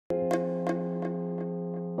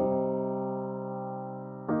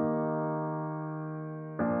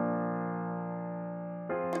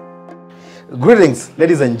Greetings,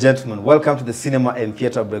 ladies and gentlemen. Welcome to the Cinema and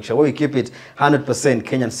Theatre Break Show, where we keep it 100%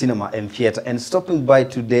 Kenyan cinema and theatre. And stopping by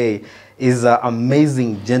today is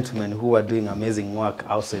amazing gentlemen who are doing amazing work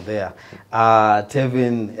outside there.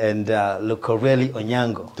 Tevin and Lucarrelli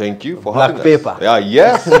Onyango. Thank you for Black having Pepper. us. Yeah,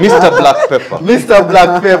 yes, Mr. Black Pepper. Mr.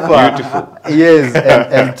 Black Pepper. Beautiful. Yes,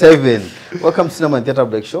 and Tevin. Welcome to Cinema and Theatre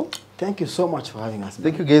Break Show. Thank you so much for having us.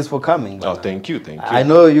 Thank you guys for coming. Oh, thank you, thank you. I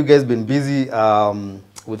know you guys been busy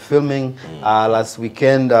with filming. Last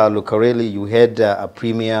weekend, Lucarrelli, you had a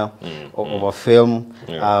premiere of a film.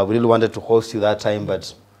 Yeah. We really wanted to host you that time,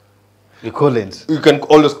 but we couldn't. You can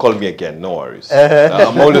always call me again, no worries.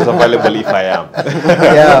 I'm always available if I am.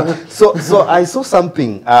 Yeah. So I saw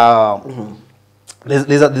something.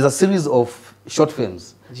 There's a series of short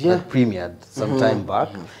films that premiered some time back,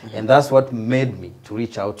 and that's what made me to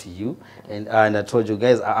reach out to you. And I told you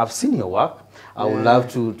guys, I've seen your work. I would love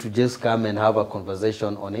to just come and have a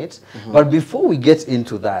conversation on it. But before we get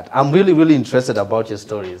into that, I'm really interested about your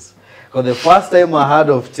stories. Because the first time I heard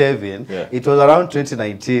of Tevin, it was around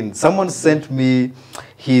 2019. Someone sent me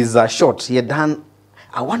his short. He had done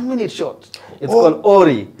a 1-minute short. It's called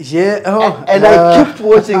Ori. Yeah. Oh, and I kept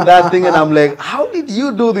watching that thing and I'm like, how did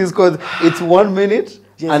you do this? Because it's 1 minute.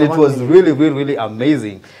 Yes, and it was really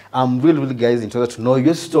amazing. I'm really guys interested to know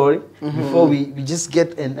your story before we just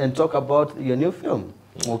get and talk about your new film.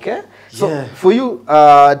 Okay? So for you,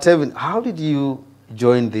 Tevin, how did you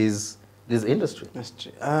join this industry?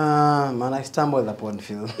 Man, I stumbled upon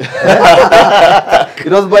film.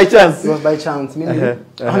 It was by chance? It was by chance. Meaning,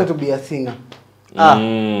 I wanted to be a singer.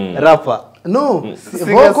 Rapper? No.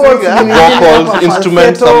 Vocals,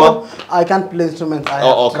 instruments. I can't play instruments. I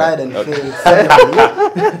have tried and failed.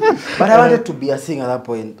 But I wanted to be a singer at that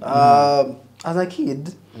point. As a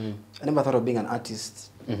kid, I never thought of being an artist.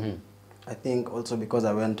 I think also because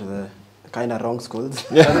I went to the kind of wrong schools.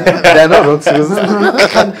 They're not wrong schools.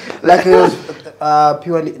 Like it was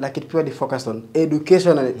purely focused on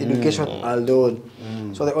education and education alone.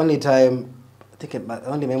 So the only time, the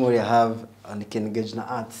only memory I have and can engage in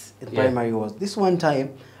arts in primary was this one time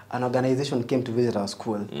an organization came to visit our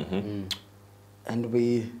school. And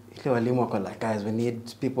we like, guys, we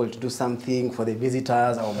need people to do something for the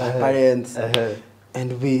visitors, our parents. And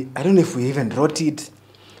I don't know if we even wrote it.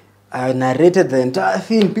 I narrated the entire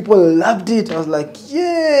thing. People loved it. I was like,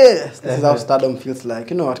 yes, this is how stardom feels like.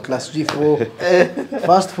 You know, at class 3, 4,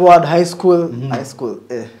 fast forward, high school,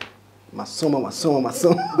 Masoma.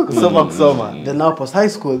 Then now post high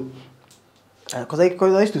school, because I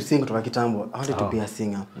used to sing to Kitambo. I wanted to be a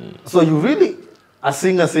singer. So you really a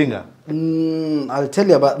singer? I'll tell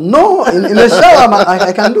you about. No, in the shower,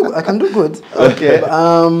 I can do good. Okay.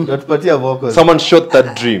 Not put your vocals. Someone shot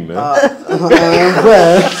that dream.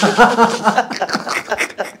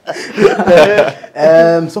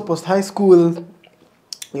 So post high school,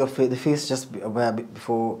 the face just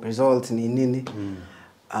before results in Nini.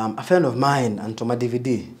 A friend of mine and to my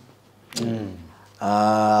DVD.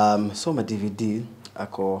 So my DVD, I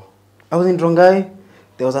was in Rongai.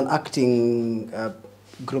 There was an acting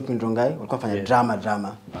group in Rongai. We called it drama.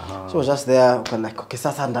 So I was just there, like, okay,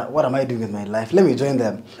 Sasanda, what am I doing with my life? Let me join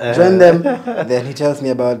them. Then he tells me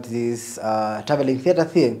about this traveling theater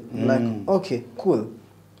thing. I'm like, okay, cool.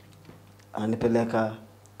 And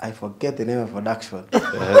I forget the name of production.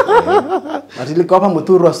 But he looked up at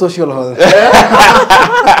Muturu social hall.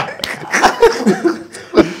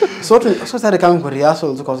 So I started coming for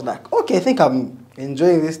rehearsals because I was like, okay, I think I'm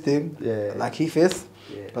enjoying this thing. Like he faced.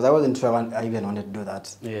 Because I wasn't sure I even wanted to do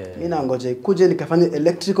that. Mimi nangoje kuje nikafanya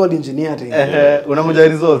electrical engineering. Unamoja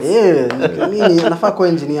results. Mimi nafaa kuwa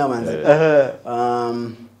engineer manzi.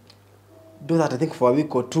 Do that I think for a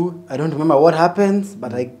week or two. I don't remember what happens,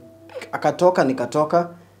 but nikatoka,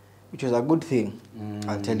 which was a good thing.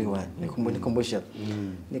 I'll tell you why. Nikumbusha.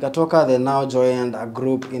 Nikatoka, they now joined a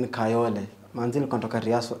group in Kayole. Manzili kutoka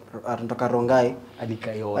Rongai hadi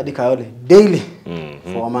Kayole daily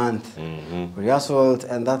for a month. Rehearsals,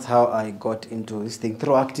 and that's how I got into this thing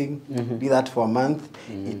through acting. Did that for a month.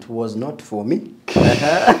 It was not for me. But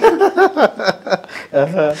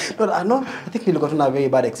I think we got a very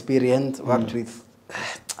bad experience. Worked with,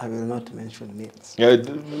 I will not mention names. It's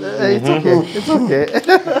okay.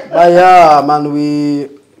 But yeah, man,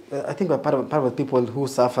 I think we're part of the people who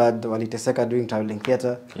suffered waliteseka doing traveling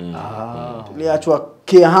theater. Tuliachwa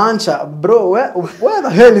Kihancha, bro. Where the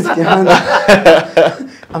hell is Kihancha?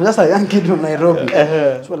 I'm just a young kid from Nairobi.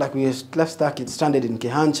 So like we left stranded in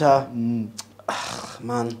Kihancha.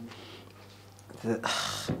 Man,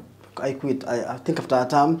 I quit. I think after a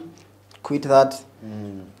term, quit that.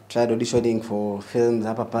 tried auditioning for films,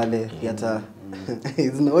 hapa pale, theater.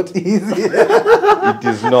 It's not easy. It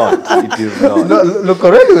is not. It is not. No,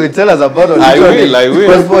 Lucarrelli will tell us about auditioning. I will.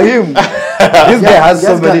 Because for him, this guy has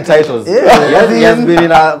so many titles. Yeah. He has been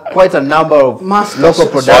in quite a number of local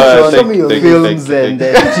productions, films, and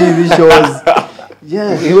TV shows.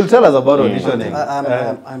 Yeah. He will tell us about auditioning.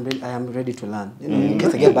 I am ready to learn. You know, in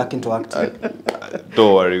case I get back into acting.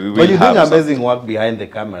 Don't worry, we will. But you're doing have amazing work behind the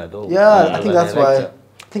camera, though. Yeah, I think that's why.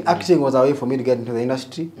 I think acting was a way for me to get into the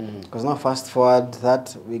industry. Because now, fast forward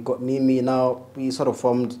that, we got Mimi. Now we sort of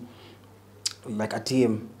formed like a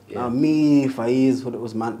team. Me, Faiz, who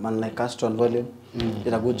was man like Castro on Volume,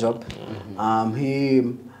 did a good job.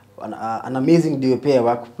 Him, an amazing DOP I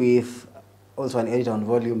work with. Also an editor on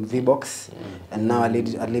Volume, V-Box, and now a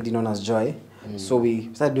lady known as Joy. So we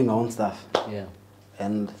started doing our own stuff. Yeah.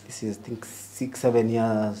 And this is, I think, 6-7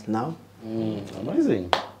 years now.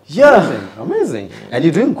 Amazing. Yeah. Amazing. And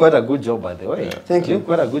you're doing quite a good job, by the way. Thank you. You're doing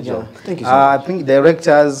quite a good job. Thank you so much. I think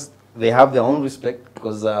directors, they have their own respect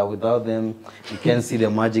because without them, you can't see the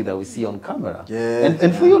magic that we see on camera. Yeah.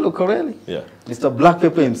 And for you, Lucarrelli, Mr. Black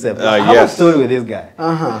Pepper himself, I have a story with this guy.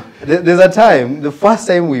 There's a time, the first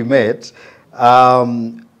time we met,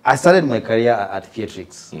 I started my career at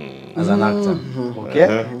theatrics as an actor.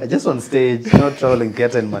 Okay, just on stage, not traveling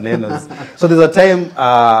theater and manenos. So there's a time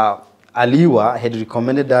Aliwa had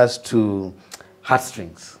recommended us to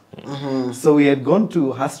Heartstrings. So we had gone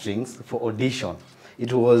to Heartstrings for audition.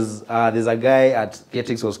 It was there's a guy at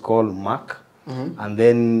theatrics was called Mark, and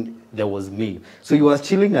then there was me. So he was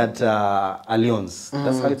chilling at Alliance.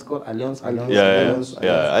 That's how it's called, Alliance. Alliance.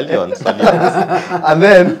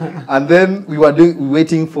 and then we were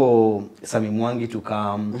waiting for Sami Mwangi to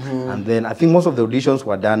come, and then I think most of the auditions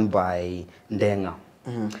were done by Ndenga.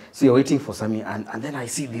 So you're waiting for Sami, and then I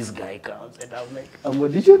see this guy comes, and I'm like, I'm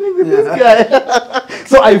auditioning with this guy.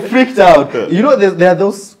 So I freaked out. You know, there are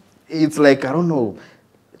those. It's like, I don't know,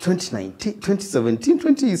 2019, 2017,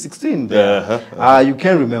 2016. You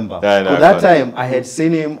can't remember. That time, I had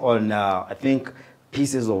seen him on, I think,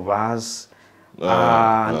 Pieces of Us.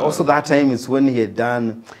 And also that time is when he had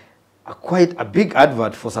done quite a big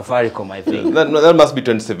advert for Safaricom, I think. that must be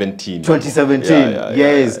 2017. 2017,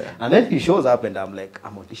 yes. And then he shows up and I'm like,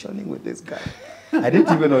 I'm auditioning with this guy. I didn't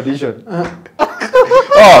even audition.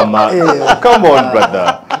 Oh, man. Come on,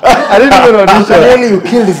 brother. I didn't even audition. Really, you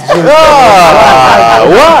killed this dream.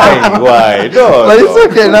 Why? No, but it's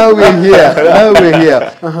okay, now we're here. Now we're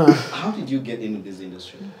here. How did you get into this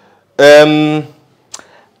industry?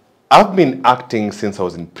 I've been acting since I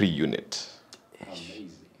was in pre-unit.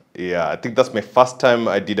 Yeah, I think that's my first time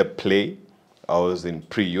I did a play. I was in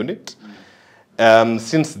pre-unit.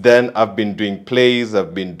 Since then, I've been doing plays.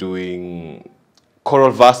 I've been doing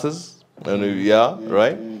choral verses.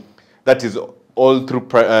 Right? That is all through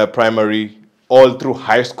primary, all through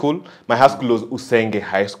high school. My high school was Usenge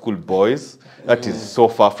High School Boys. That is so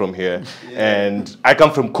far from here. And I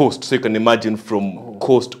come from Coast, so you can imagine from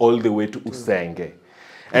Coast all the way to Usenge.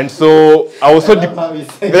 And so I was so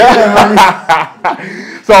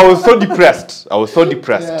so I was so depressed. I was so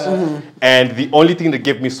depressed. And the only thing that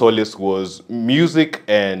gave me solace was music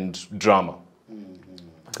and drama.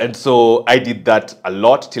 And so I did that a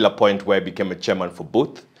lot till a point where I became a chairman for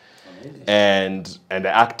both. And I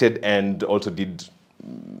acted and also did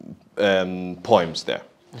poems there.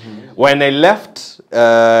 When I left,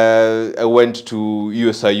 I went to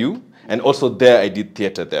USIU, and also there I did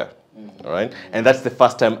theater there. All right, and that's the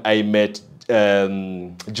first time I met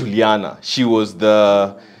Juliana. She was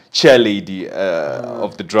the chair lady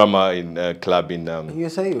of the drama in club in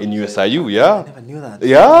USIU. In USIU, yeah. I never knew that.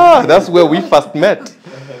 Yeah, that's where we first met.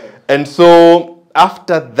 And so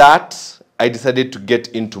after that, I decided to get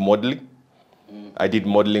into modeling. I did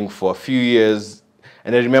modeling for a few years,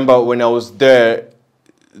 and I remember when I was there,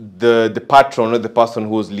 the patron or the person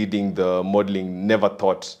who was leading the modeling never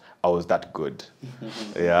thought I was that good.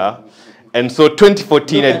 Yeah. And so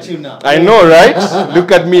 2014, I know, right?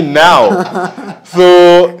 Look at me now.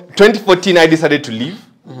 So 2014, I decided to leave.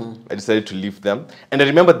 I decided to leave them. And I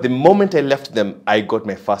remember the moment I left them, I got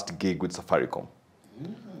my first gig with Safaricom.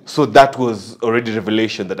 So that was already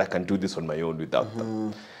revelation that I can do this on my own without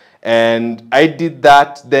them. And I did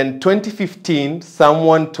that. Then 2015,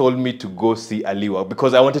 someone told me to go see Aliwa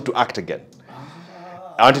because I wanted to act again.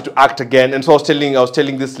 I wanted to act again. And so I was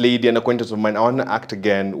telling this lady, an acquaintance of mine, I want to act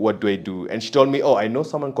again. What do I do? And she told me, oh, I know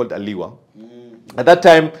someone called Aliwa. At that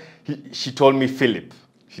time, she told me Philip.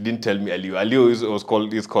 She didn't tell me Aliwa.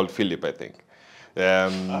 Aliwa is called Philip, I think.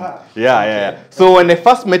 Yeah. So when I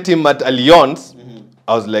first met him at Alliance,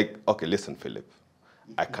 I was like, okay, listen, Philip.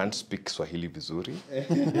 I can't speak Swahili vizuri,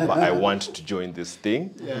 but I want to join this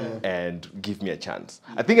thing and give me a chance.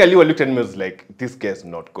 I think Aliwa looked at me and was like, this guy's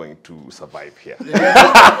not going to survive here. He's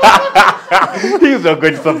not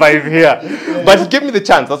going to survive here. But he gave me the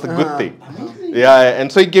chance. That's a good thing. Yeah,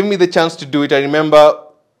 and so he gave me the chance to do it. I remember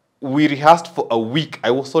we rehearsed for a week.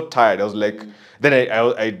 I was so tired. I was like, then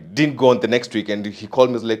I didn't go on the next week, and he called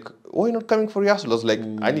me. He was like, why are you not coming for rehearsal? I was like,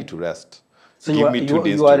 I need to rest. So Give me 2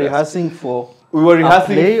 days you are to rest. rehearsing for We were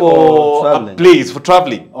rehearsing play for traveling? plays, for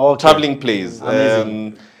traveling. Okay. Traveling plays.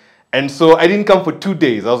 Amazing. And so I didn't come for 2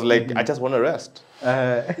 days. I was like, I just want to rest.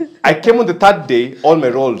 Uh, I came on the 3rd day, all my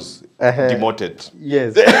roles demoted.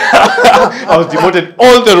 yes. I was demoted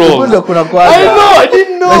all the roles. Kumbe kuna I kwaga. know, I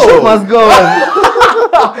didn't The show know. must go on.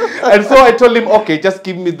 And so I told him, okay, just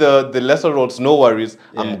give me the lesser roles, no worries.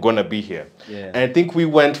 I'm gonna be here. Yeah. And I think I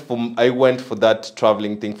went for that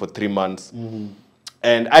traveling thing for 3 months.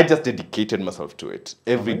 And I just dedicated myself to it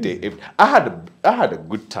every day. I had a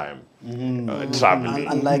good time traveling.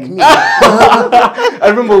 Unlike me. I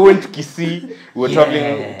remember we went to Kisii. We were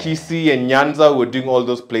traveling Kisii and Nyanza. We were doing all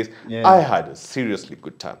those places. Yeah. I had a seriously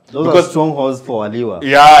good time. Those are strongholds for Aliwa.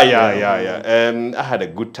 Yeah. I had a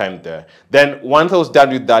good time there. Then once I was done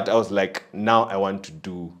with that, I was like, now I want to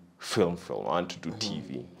do film. I want to do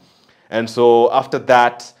TV. And so after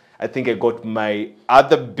that, I think I got my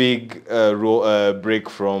other big break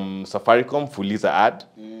from Safaricom, Fuliza ad.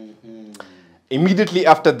 Immediately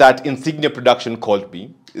after that, Insignia Production called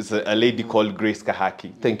me. It's a lady called Grace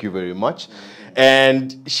Kahaki. Thank you very much.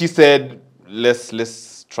 And she said,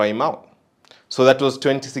 let's try him out. So that was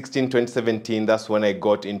 2016, 2017. That's when I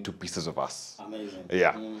got into Pieces of Us. Amazing.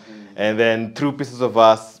 Yeah. And then through Pieces of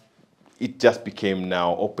Us, it just became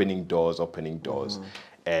now opening doors.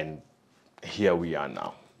 And here we are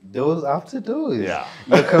now. Those after those. Yeah.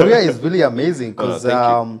 Your career is really amazing because thank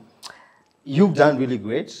you. you've done really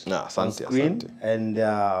great Nah, on asante, screen.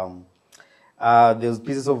 asante. And there's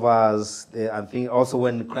Pieces of Us. I think also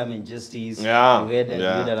when Crime and Justice, Yeah, you had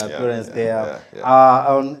an appearance there. yeah.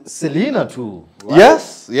 On Selena too. Right?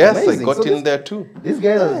 Yes, Amazing. I got So in there too. This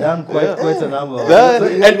guy has done quite a number.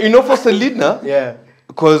 And you know, for Selena, Yeah.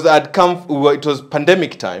 because I'd come, it was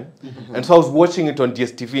pandemic time, and so I was watching it on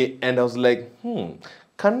DSTV, and I was like,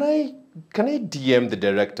 can I DM the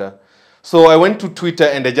director? So I went to Twitter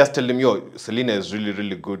and I just told him, yo, Selena is really,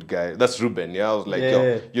 really good guy. That's Ruben, yeah? I was like,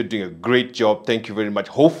 yo, you're doing a great job. Thank you very much.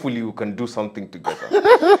 Hopefully we can do something together.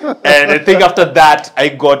 And I think after that, I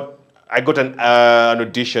got an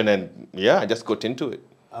audition and I just got into it.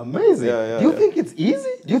 Amazing. Do you think it's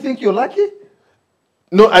easy? Do you think you're lucky?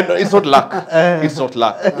 No, it's not luck. It's not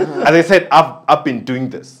luck. As I said, I've been doing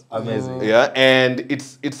this. Amazing. Yeah, and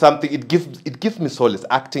it's something. It gives me solace.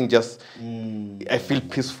 Acting just, I feel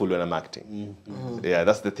peaceful when I'm acting. Yeah,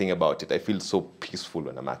 that's the thing about it. I feel so peaceful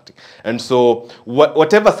when I'm acting. And so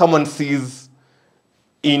whatever someone sees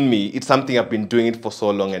in me, it's something I've been doing it for so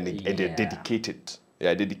long and they dedicate it.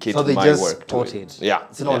 Yeah, dedicate So they my just work taught to it. it. Yeah.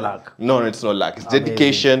 It's not luck. No, it's not luck. It's Amazing.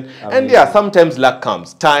 dedication. Amazing. And sometimes luck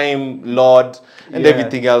comes. Time, Lord, and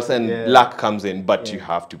everything else, and luck comes in, but you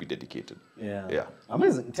have to be dedicated. Yeah.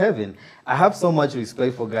 Amazing. Tevin, I have so much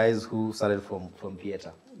respect for guys who started from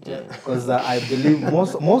theater. Because I believe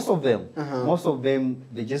most of them,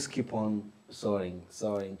 they just keep on soaring.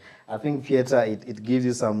 I think theater, it gives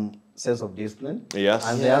you some sense of discipline. Yes.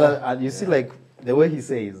 And the other, and you see like the way he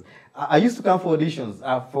says, I used to come for auditions,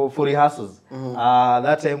 for rehearsals.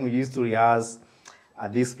 That time we used to rehearse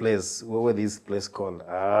at this place. What was this place called?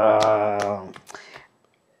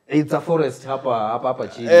 It's a forest, hapa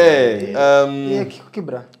chini. Hey,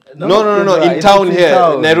 Kibra. no. In town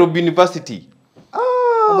here, Nairobi University.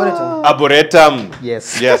 Arboretum.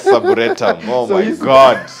 Yes. Yes, Arboretum. Oh So my you-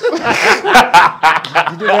 God.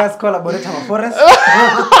 Did you guys call Arboretum a forest?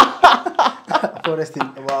 Forest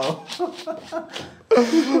in, wow.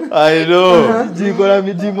 I know.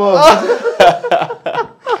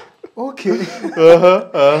 Okay.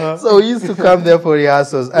 So we used to come there for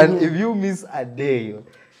rehearsals, and if you miss a day,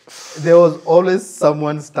 there was always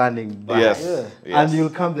someone standing by. Yes. Yeah. And you'll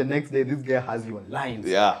come the next day, this guy has your lines.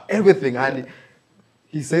 Yeah. Everything. And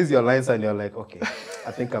he says your lines, and you're like, okay,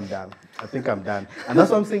 I think I'm done. And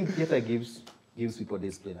that's what I'm saying, theater gives people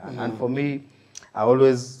discipline. And for me, I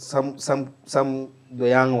always, the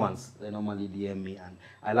young ones, they normally DM me, and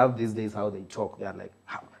I love these days how they talk. They're like,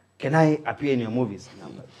 can I appear in your movies? And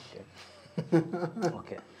I'm like, okay.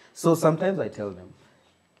 Okay. So sometimes I tell them,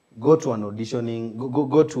 go to an auditioning,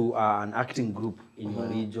 go to an acting group in your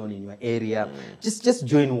region, in your area. Just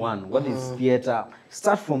join one. What is theater?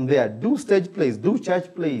 Start from there. Do stage plays, do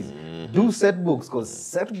church plays, do set books, because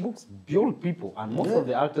set books build people. And most of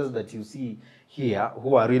the actors that you see here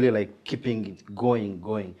who are really like keeping it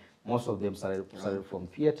going. Most of them started from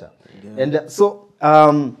theater. Yeah. And so,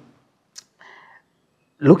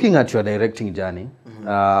 looking at your directing journey,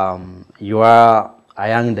 you are a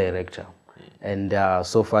young director, and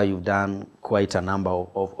so far you've done quite a number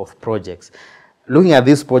of projects. Looking at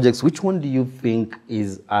these projects, which one do you think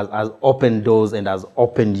has opened doors and has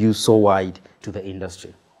opened you so wide to the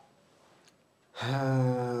industry?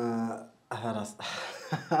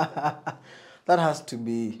 That has to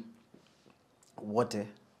be Water.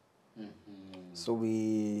 So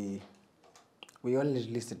we only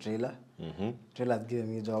released a trailer. Trailer has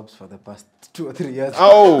given me jobs for the past 2 or 3 years.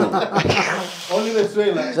 Oh, Only the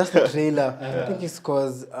trailer. Just the trailer. I think it's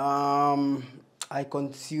because I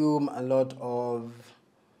consume a lot of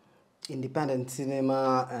independent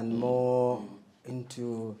cinema and more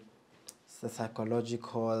into the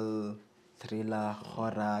psychological thriller,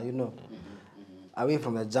 horror, you know, away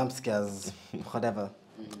from the jump scares, whatever.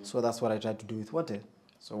 So that's what I tried to do with Water.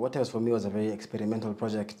 So Water was, for me, was a very experimental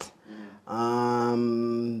project.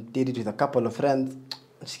 Did it with a couple of friends.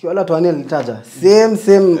 Same,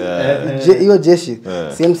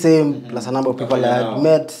 plus a number of people I had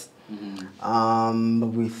met.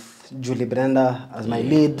 With Julie Brenda as my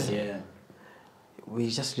lead. Yeah. We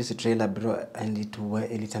just released a trailer, bro, and it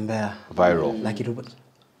ilitembea viral. like it was.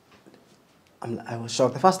 I was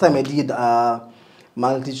shocked. The first time I did a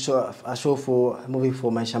movie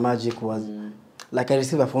for Maisha Magic was like I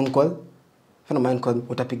received a phone call. A friend of mine called,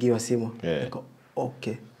 utapigiwa simu. Yeah. I go,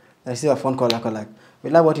 okay. I received a phone call. I go like, we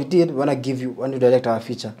like what you did. We want to direct our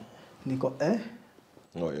feature. And he go, eh?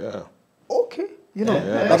 Oh yeah. Okay. You know,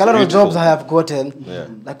 Yeah, like a lot of jobs I have gotten. Yeah.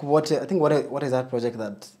 Like what is that project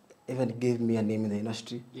that even gave me a name in the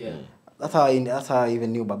industry? Yeah. That's how I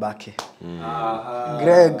even knew Babake.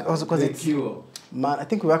 Greg also because it's man. I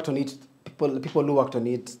think we worked on it. People who worked on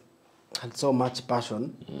it had so much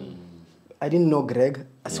passion. I didn't know Greg.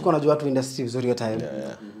 Asikuwa najua watu industry vizuri hiyo time.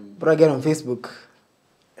 Yeah. But I get on Facebook.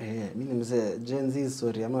 Mimi nimesema Gen Z,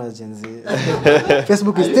 sorry, I'm not a Gen Z.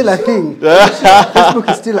 Facebook is still a thing. Facebook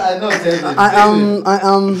is still. I know. I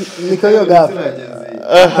am Nikoyo Gap.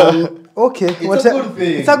 Okay, It's a good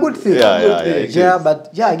thing. It's a good thing. Yeah,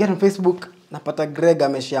 But I get on Facebook. Napata Greg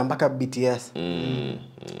ameshare mpaka BTS.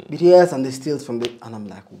 BTS and the stills from it, and I'm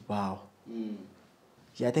like, wow.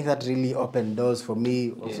 Yeah, I think that really opened doors for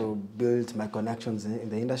me. Also built my connections in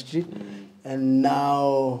the industry, and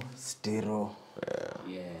now Stero.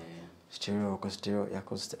 Stero,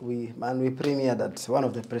 because we premiered at one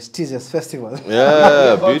of the prestigious festivals.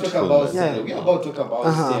 Yeah, beautiful. We're about to talk about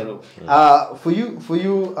Stero. For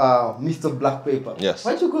you, Mr. Black Paper. Yes.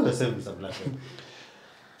 Why do you call yourself Mr. Black Paper?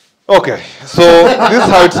 Okay, so this is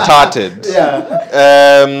how it started. Yeah.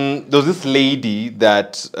 There was this lady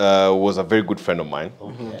that was a very good friend of mine.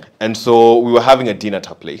 Okay. And so we were having a dinner at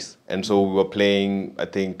her place. And so we were playing, I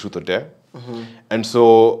think, Truth or Dare. And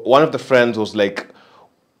so one of the friends was like,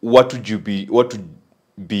 what would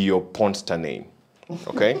be your porn star name?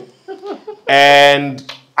 Okay? And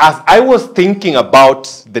as I was thinking about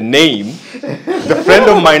the name, the friend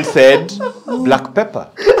of mine said, Black Pepper.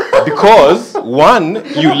 Because, one,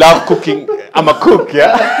 you love cooking. I'm a cook,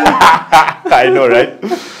 yeah? I know, right?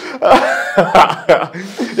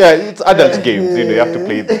 Yeah, it's adult games, you know, you have to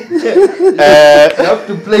play them. You have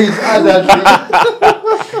to play it adult.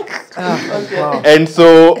 Wow. And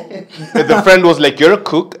so the friend was like, you're a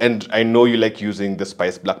cook, and I know you like using the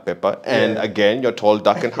spice black pepper. And again, you're tall,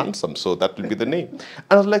 dark, and handsome, so that will be the name.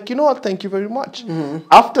 And I was like, you know what, thank you very much.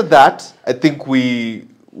 After that, I think we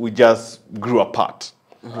just grew apart.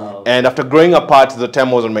 And after growing apart, the time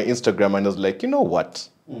I was on my Instagram, and I was like, you know what?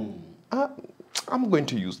 I'm going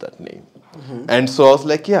to use that name. And so I was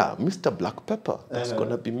like, yeah, Mr. Black Pepper, that's going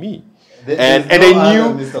to be me. And I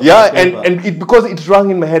knew, and it, because it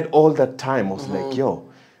rang in my head all that time, I was like, yo,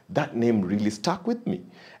 that name really stuck with me.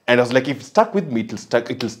 And I was like, if it stuck with me, it'll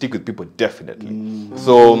stick with people, definitely.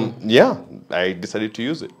 So, yeah, I decided to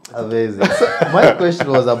use it. Amazing. So my question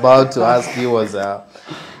was about to ask you was,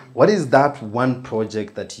 what is that one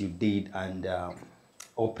project that you did and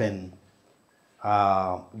open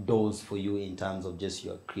doors for you in terms of just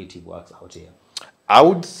your creative works out here? I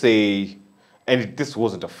would say, and this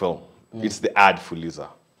wasn't a film, it's the ad for Lisa.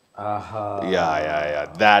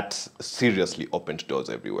 Yeah. That seriously opened doors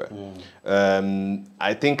everywhere.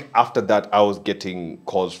 I think after that, I was getting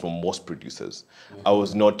calls from most producers. I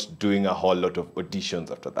was not doing a whole lot of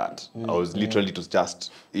auditions after that. I was literally, it was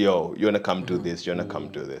just, yo, you want to come do this, you want to come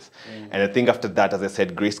do this. And I think after that, as I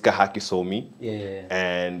said, Grace Kahaki saw me.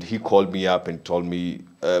 And he called me up and told me,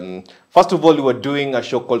 First of all, we were doing a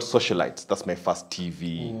show called Socialites. That's my first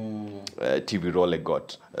TV role I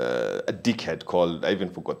got. A dickhead called, I even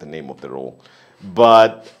forgot the name of the role.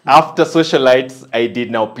 But after Socialites, I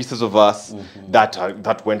did now Pieces of Us.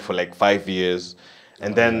 That went for like 5 years.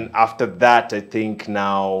 And then after that, I think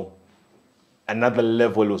now another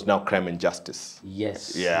level was now Crime and Justice.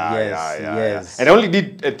 Yes. Yeah. And I only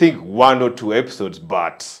did, I think, 1 or 2 episodes,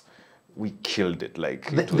 but we killed it.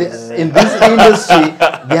 Like in this industry,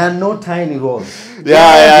 there are no tiny roles. No. There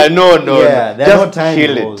are no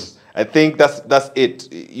tiny roles. I think that's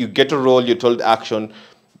it. You get a role, you're told action,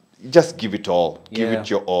 just give it all. Give it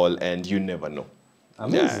your all, and you never know.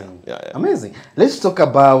 Amazing. Amazing. Let's talk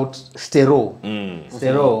about Stero.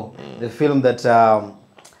 Stero, the film that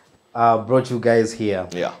brought you guys here.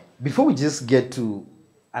 Yeah. Before we just get to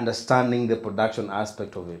understanding the production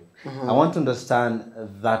aspect of it, I want to understand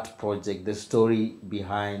that project, the story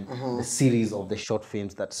behind the series of the short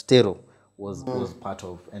films that Stero was part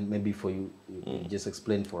of, and maybe for you, just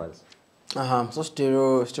explain for us. So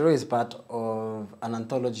Stero is part of an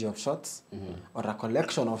anthology of shorts, or a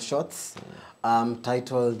collection of shorts,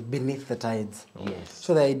 titled Beneath the Tides. Yes.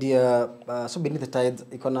 So the idea, so Beneath the Tides,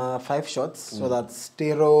 it's gonna 5 shorts, so that's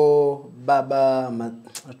Stero, Baba,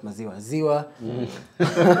 not Maziwa, Ziwa.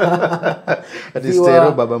 That is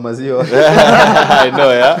Stero, Baba, Maziwa. I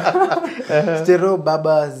know, yeah. Stero,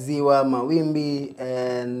 Baba, Ziwa, Mawimbi,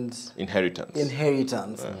 and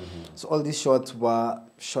Inheritance. So all these shorts were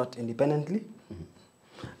shot independently.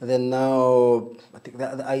 Then now, I think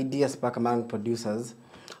the idea spark among producers.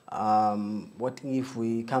 What if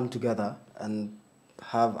we come together and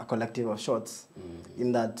have a collective of shorts?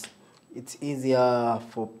 In that, it's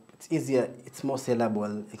more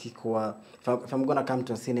sellable. If I'm gonna come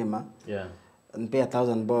to a cinema, and pay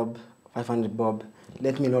 1,000 bob, 500 bob,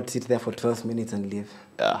 let me not sit there for 12 minutes and leave.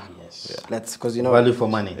 Because value for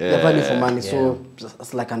money. Value for money. So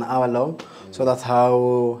it's like an hour long. So that's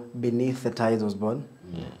how Beneath the Tides was born.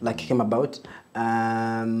 Like it came about.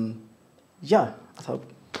 That's how.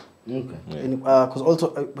 Because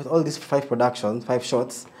also with all these 5 productions, 5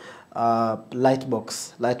 shorts,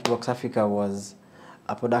 Lightbox Africa was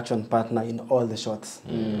a production partner in all the shorts.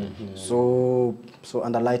 So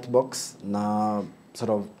under Lightbox now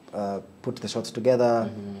sort of put the shorts together,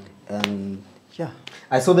 and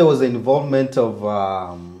I saw there was the involvement of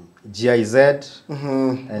GIZ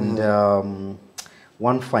and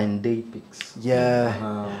One Fine Day Pics.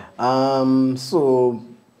 So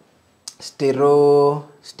Stero,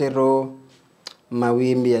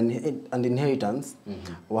 Mawimbi, and Inheritance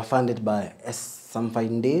were funded by Some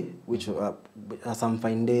Fine Day, which Some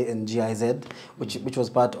Fine Day and GIZ, which was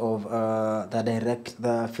part of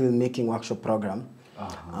the filmmaking workshop program.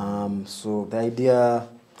 So the idea,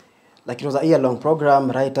 like it was a year-long program,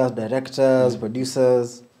 writers, directors,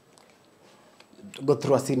 producers go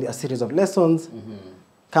through a series of lessons,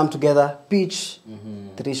 come together, pitch,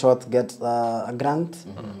 3 shorts, get a grant.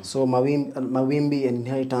 So Mawimbi and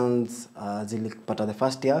Inheritance part of the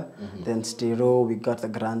first year. Then Stero, we got the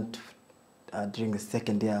grant during the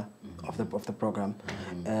second year of the program.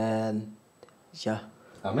 And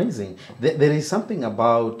amazing. There is something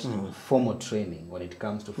about formal training when it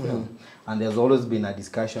comes to film, and there's always been a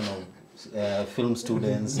discussion of film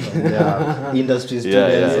students and industry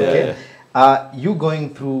students. You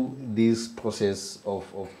going through this process of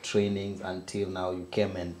trainings until now you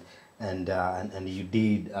came and you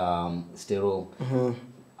did Stero.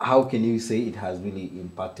 How can you say it has really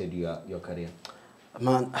impacted your career?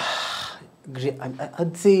 Man, great.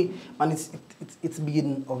 I'd say, man, it's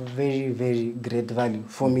been of very, very great value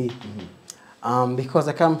for me, because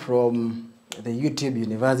I come from the YouTube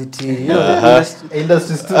University,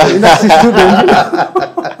 industry student.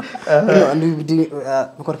 And we do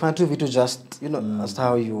just as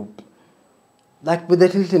how you, like with the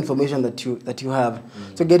little information that you have.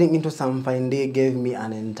 So getting into Some Fine Day gave me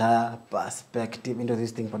an entire perspective into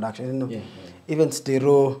this thing production. Even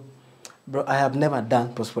Stero, bro, I have never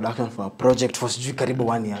done post-production for a project for karibu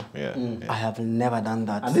 1 year. I have never done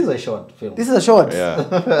that. And this is a short film. This is a short.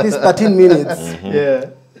 This is 13 minutes.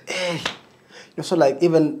 So like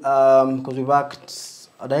even because we worked,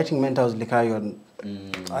 our directing mentor was Lucarrelli.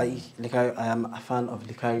 I am a fan of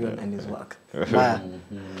Lucarrelli and his work.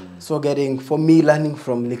 So for me, learning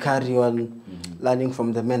from Lucarrelli, learning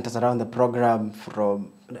from the mentors around the program,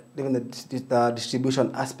 from even the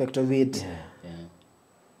distribution aspect of it.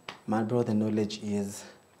 Man, bro, the knowledge is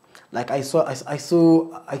like I saw a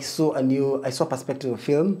perspective of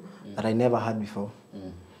film that I never had before.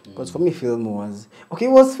 Because for me, film was it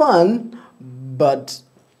was fun, but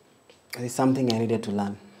it's something I needed to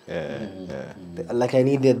learn. Like I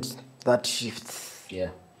needed that shift. Yeah.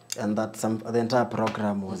 And the entire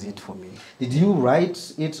program was it for me. Did you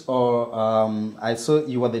write it, or I saw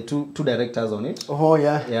you were the two directors on it? Oh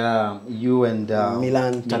yeah. Yeah, you and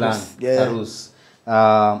Milan Tarus. Yeah. Tarus.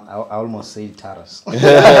 I almost said Taras.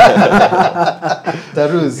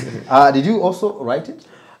 Tarus. Did you also write it?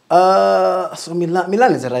 So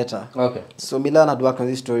Milan is a writer. Okay. So Milan had worked on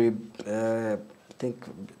this story. I think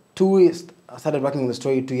 2 years. I started working on the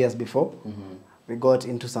story 2 years before. We got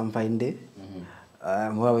into Some Fine Day,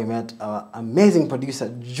 where we met our amazing producer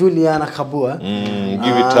Juliana Kabua.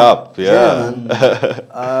 Give it up, yeah.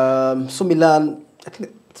 Man. So Milan, I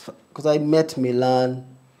think because I met Milan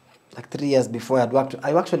like 3 years before.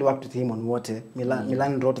 I actually worked with him on Water.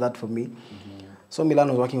 Milan wrote that for me. So Milan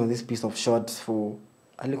was working on this piece of shorts for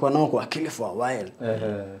alikuwa nao kwa akili for a while.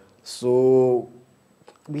 So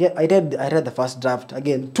I read the first draft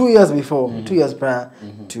again 2 years before, 2 years prior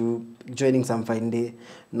to joining Some Fine Day.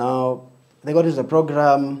 Now they got into the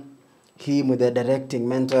program. Him with the directing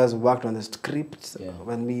mentors worked on the script.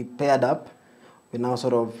 When we paired up, we now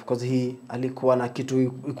sort of, because he alikuwa na kitu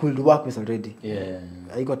we could work with already.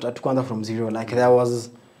 He got to from zero. Like he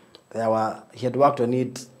had worked on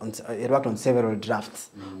it. He had worked on several drafts.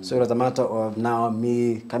 So it was a matter of now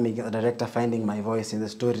me coming as a director, finding my voice in the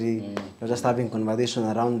story, just having conversation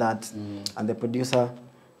around that, and the producer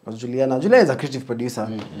was Juliana. Juliana is a creative producer.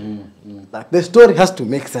 Like the story has to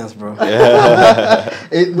make sense, bro.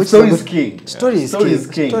 Story is king. Story is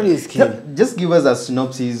king. Just give us a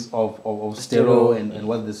synopsis of Stero and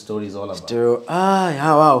what the story is all about. Stero.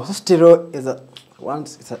 Yeah, wow. So Stero is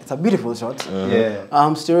it's a beautiful shot.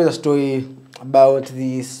 Stero is a story about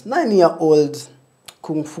this 9-year-old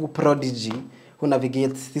kung fu prodigy who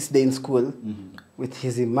navigates this day in school with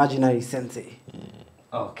his imaginary sensei.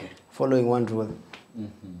 Okay. Following one rule.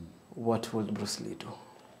 What would Bruce Lee do?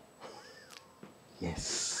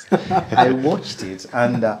 Yes. I watched it,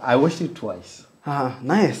 and I watched it twice.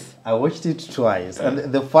 Nice. I watched it twice,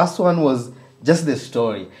 and the first one was just the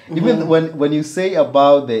story. Even when you say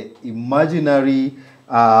about the imaginary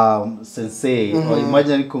sensei or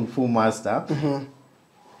imaginary kung fu master,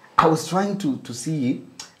 I was trying to see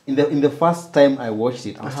in the first time I watched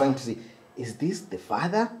it. I was trying to see, is this the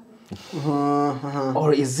father?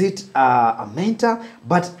 Or is it a mentor?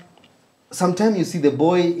 But sometimes you see the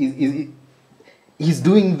boy he's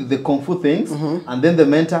doing the kung fu things, and then the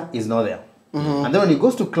mentor is not there. And then when he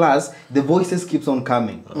goes to class, the voices keeps on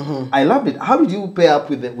coming. I loved it. How did you pair up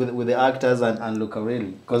with the actors and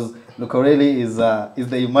Lucarrelli? Because Lucarrelli is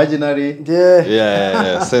the imaginary.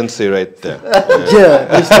 Sensei right there.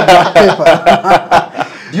 Mr. Black Paper.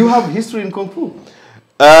 Do you have history in kung fu?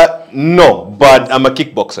 No, but I'm a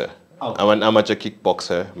kickboxer. Okay. I'm an amateur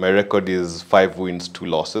kickboxer. My record is 5 wins, 2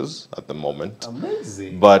 losses at the moment.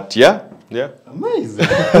 Amazing. But yeah. Amazing.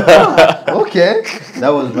 Okay. That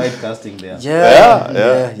was right casting there.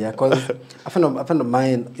 Yeah. Because a friend of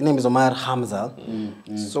mine, his name is Omar Hamza.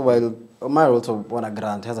 So while Omar also won a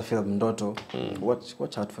grant, he has a film Ndoto.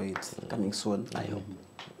 Watch out for it. Coming soon, I hope.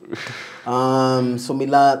 So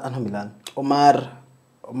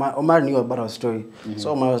Omar knew about our story.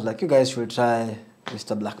 So Omar was like, you guys should try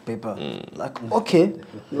Mr. Black Paper. Like, okay.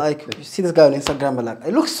 Like, you see this guy on Instagram, but like,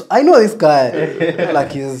 I know this guy.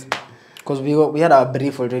 Like, because we had a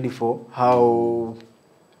brief already for how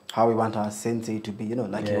we want our sensei to be,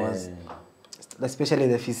 like it was, especially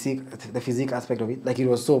the physique aspect of it, like it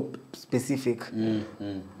was so specific.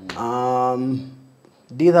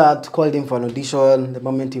 Did that, called him for an audition. The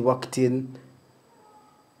moment he walked in,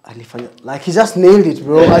 like he just nailed it,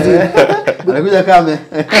 bro.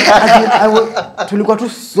 Tulikuwa too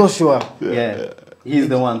so sure. Yeah, he's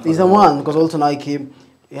the one. He's the one, because also now he came.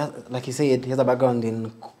 Like he said, he has a background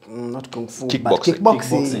in not kung fu, but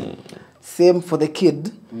kickboxing. Same for the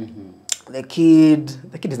kid. The kid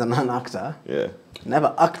is a non-actor.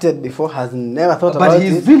 Never acted before, has never thought about it. But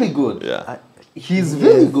he's really good. He's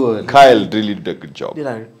really good. Kyle really did a good job.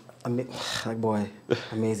 Like boy,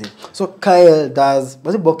 amazing. So Kyle was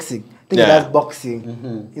it boxing? I think he does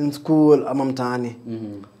boxing in school, Amamtani.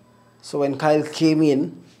 So when Kyle came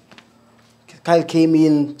in,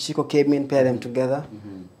 Chico came in, paired them together.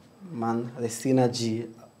 Man, the synergy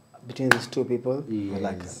between these two people,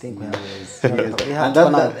 like I think we have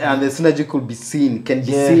and the synergy could be seen, can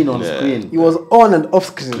be seen on screen. He was on and off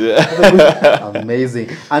screen.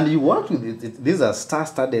 Amazing. And you worked with it. These are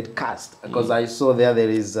star-studded cast, because I saw there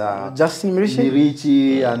is Justin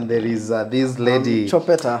Mirichi, and there is this lady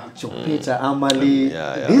Chopeta, Amali.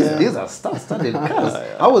 These are star-studded cast.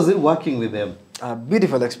 How was it working with them? A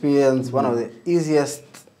beautiful experience. One of the easiest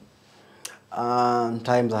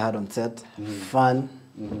times I had on set. Fun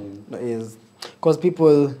is because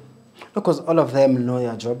people Because all of them know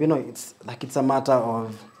their job. You know, it's like it's a matter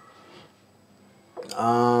of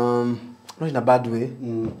not in a bad way.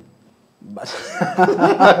 But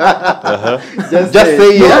Just say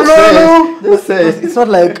say yes. no. Just say It's not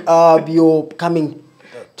like you're coming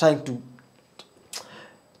trying to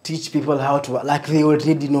teach people how to, like they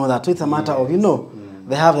already know that. So it's a matter of, you know,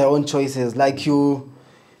 they have their own choices. Like you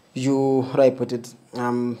how do I put it?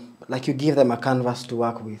 Like you give them a canvas to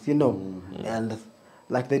work with, you know, and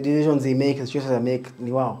like the decisions they make, the choices they make,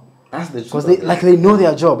 wow. That's the Because truth. they know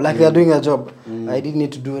their job, like they are doing their job. I didn't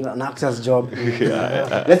need to do an actor's job.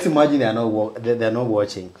 Let's imagine they're not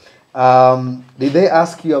watching. Did they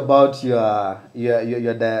ask you about your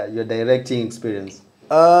directing experience?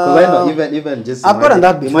 Because I know even just I've gotten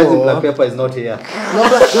that before. Imagine Black Pepper is not here.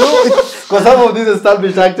 Because some of these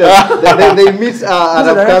established actors, they meet an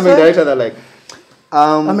upcoming director. They're like,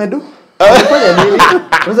 Amedu?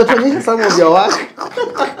 some of your work,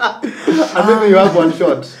 and maybe you have one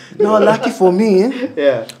shot. No, lucky for me.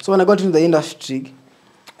 Yeah. So when I got into the industry,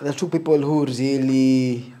 the two people who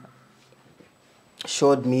really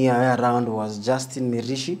showed me a way around was Justin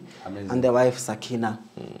Mirishi and their wife Sakina.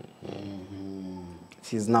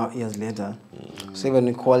 She's now years later. So even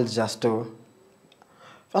we called Justo.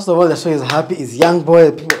 First of all, the show is happy. It's young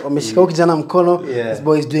boy. People kijana mkono. This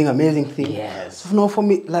boy is doing amazing things. Yes. So no, for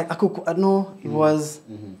me, like I know it was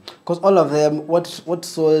because all of them, what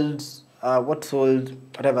sold,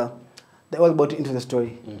 whatever, they all bought into the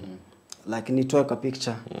story. Like in talk a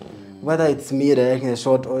picture, whether it's me directing a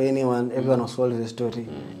shot or anyone, everyone was sold the story,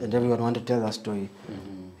 and everyone wanted to tell that story.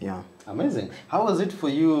 Yeah. Amazing. How was it for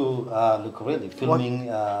you, Lucarrelli, filming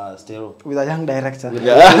Stero? With a young director.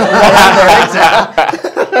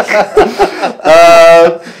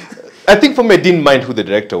 I think for me, I didn't mind who the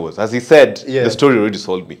director was. As he said, the story already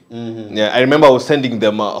sold me. Yeah, I remember I was sending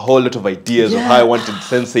them a whole lot of ideas of how I wanted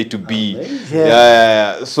Sensei to be.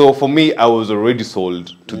 So for me, I was already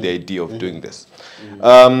sold to the idea of doing this.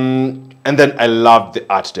 And then I loved the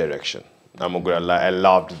art direction. I'm not gonna lie, I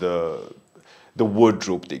loved the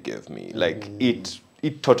wardrobe they gave me. Like it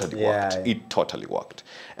totally worked. It totally worked.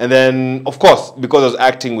 And then, of course, because I was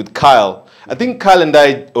acting with Kyle, I think Kyle and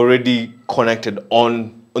I already connected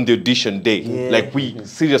on the audition day. Like we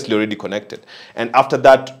seriously already connected. And after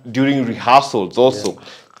that, during rehearsals also,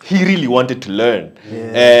 he really wanted to learn.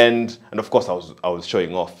 And of course I was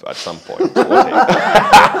showing off at some point.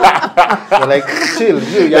 So like, chill,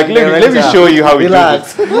 like, let me show you how we do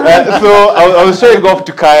this. So I was showing off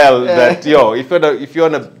to Kyle that, if you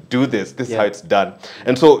wanna do this, this is how it's done.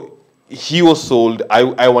 And so he was sold.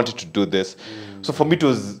 I wanted to do this. So for me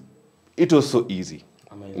it was so easy.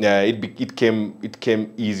 Amazing. Yeah, it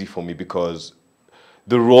came easy for me because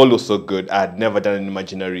the role was so good. I had never done an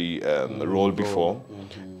imaginary role before.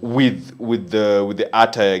 With the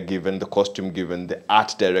attire given, the costume given, the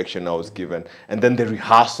art direction I was given, and then the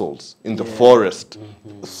rehearsals in the forest,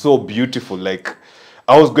 so beautiful. Like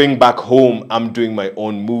I was going back home, I'm doing my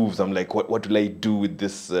own moves. I'm like, what will I do with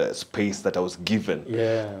this space that I was given?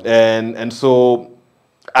 And so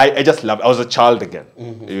I just loved. I was a child again.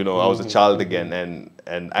 I was a child again,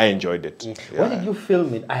 and I enjoyed it. When did you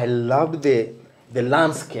film it? I loved the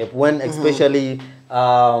landscape when especially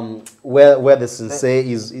where the sensei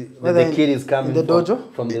the kid is coming the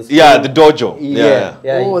dojo from the school. The dojo.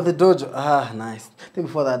 The dojo. Nice. I think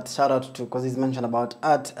before that, shout out to, because he's mentioned about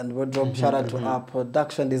art and wardrobe, shout out to our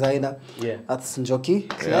production designer. That's Njoki.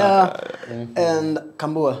 And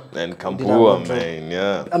Kambua. And Kambua,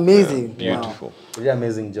 man. Amazing. Beautiful. Wow. Really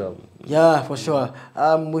amazing job. Yeah, for sure.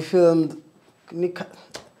 We filmed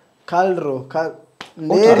Kaldro.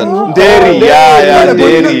 Dairy.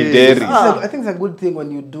 I think it's a good thing when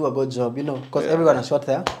you do a good job, because everyone is shot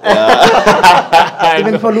there.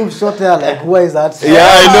 Even people who shot there, like, where is that? I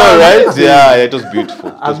know, right? It was beautiful.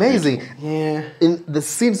 Amazing. Beautiful. In the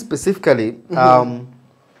scene specifically,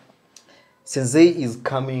 Sensei is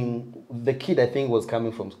coming. The kid, I think, was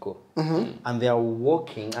coming from school, and they are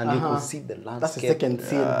walking, and you could see the landscape. That's the second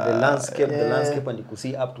scene. The landscape, and you could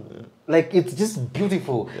see up to, like, it's just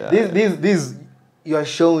beautiful. This you are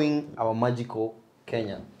showing our magical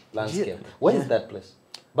Kenyan landscape. Where is that place?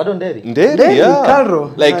 But on Dairy.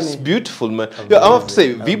 Karo. Like, it's beautiful, man. I have to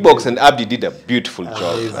say, V-Box and Abdi did a beautiful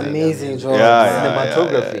job. Amazing job.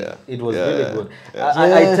 Cinematography. It was really good.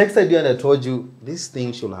 I texted you and I told you, this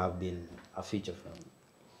thing should have been a feature film.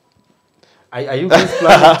 Are you guys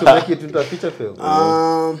planning to make it into a feature film?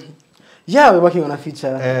 Yeah, we're working on a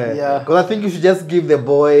feature. Because I think you should just give the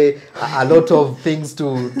boy a lot of things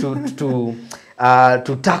to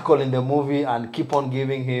to tackle in the movie and keep on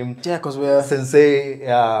giving him because we're sensei,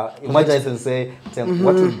 imagine sensei.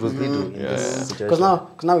 What would Bruce Lee do in this situation? Because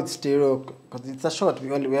now it's Stero, because it's a short. We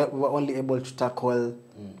were only able to tackle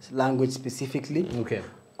language specifically. Okay.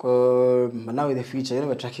 But now in the future, you know,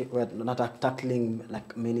 we're not tackling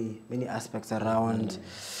like many aspects around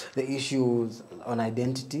the issues on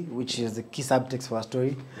identity, which is the key subtext for our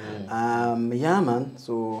story. Yeah, man.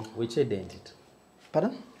 So which identity?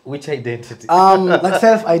 Pardon? Which identity? Like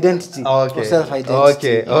self-identity. Okay. Or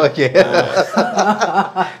self-identity. Okay.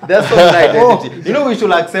 That's so identity. You know, we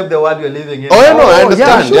should accept the world we're living in. Oh, yeah, no, I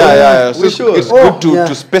understand. sure. Yeah. So We should. it's good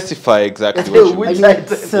to specify exactly what you Which mean.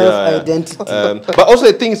 identity? Self-identity. But also,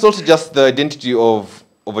 I think it's also just the identity of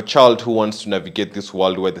a child who wants to navigate this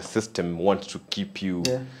world where the system wants to keep you,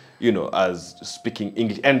 you know, as speaking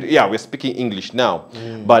English. And yeah, we're speaking English now.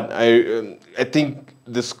 But I think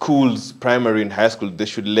the schools, primary and high school, they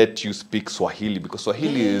should let you speak Swahili, because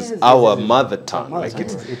Swahili is our mother tongue. Like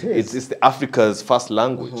it's the Africa's first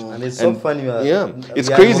language. And it's so funny. It's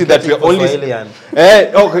crazy that we're only Swahilian.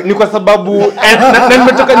 okay, ni kwa sababu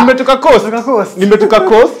nimetoka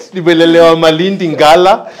coast, nimelelewa Malindi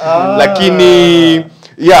Ngala, lakini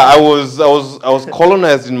yeah, I was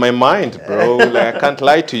colonized in my mind, bro. Like I can't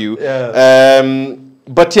lie to you.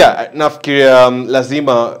 But yeah, nafikiria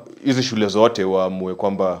lazima hizi shule zote waamue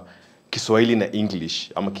kwamba Kiswahili na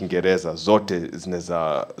English ama Kiingereza zote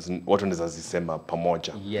watu wanaweza zisema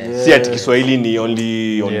pamoja. Si ati Kiswahili ni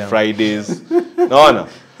only on Fridays. Naona?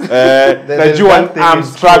 Najua I'm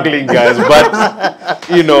struggling, guys, but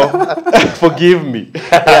you know, forgive me.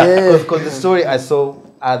 Because the story I saw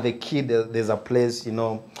as a kid, there's a place, you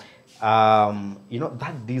know,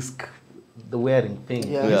 that disc, the wearing thing,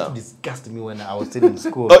 it used to disgust me when I was still in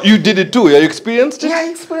school. Oh, you did it too? You experienced it? Yeah, I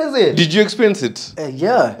experienced it. Did you experience it?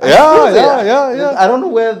 Yeah. Yeah. I don't know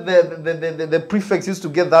where the prefects used to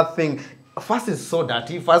get that thing. First is so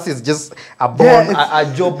dirty. First is just a bone,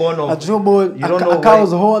 a jawbone of... A jawbone, you don't know a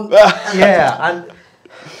cow's horn. Yeah, and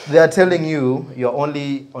they are telling you're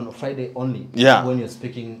only on Friday only. Yeah. When you're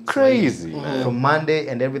speaking Crazy, Swahili. man. From Monday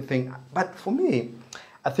and everything. But for me,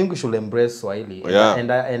 I think we should embrace Swahili. Yeah.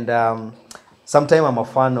 And sometimes I'm a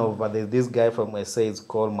fan of there's this guy from SA. It's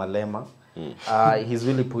called Malema. He's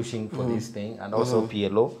really pushing for this thing, and also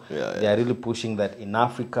PLO. They are really pushing that in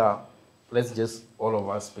Africa, let's just all of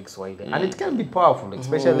us speak Swahili, and it can be powerful,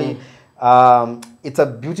 especially. It's a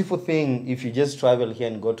beautiful thing if you just travel here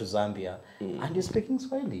and go to Zambia and you're speaking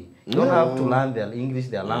Swahili. You don't have to learn their English,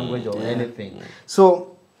 their language, or anything.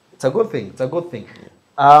 So it's a good thing. It's a good thing.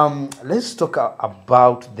 Let's talk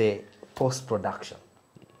about the post-production.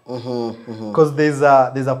 Because there's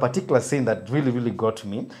a particular scene that really got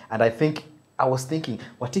me, and I was thinking,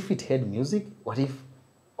 what if it had music? What if,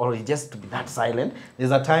 or it just to be that silent?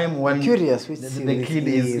 There's a time when the kid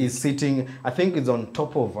is sitting, I think it's on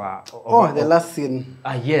top of the last scene.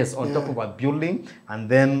 Yes, on top of a building, and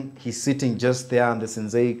then he's sitting just there, and the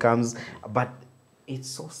sensei comes, but it's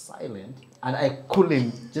so silent, and I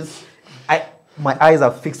couldn't my eyes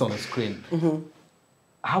are fixed on the screen.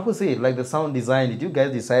 How was it? Like the sound design, did you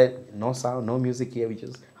guys decide no sound, no music here?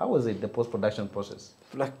 How was it, the post-production process?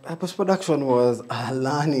 Like post-production was a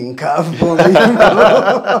learning curve for me.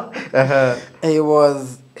 It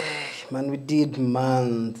was, man, we did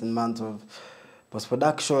months and months of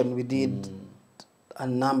post-production. We did a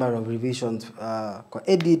number of revisions,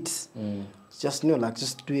 edits, just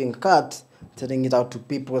doing cut, sending it out to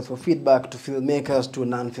people for feedback, to filmmakers, to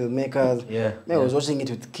non-filmmakers. I was watching it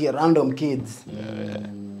with random kids.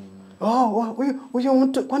 Oh, you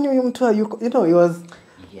know, it was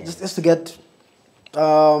just to get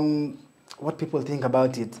what people think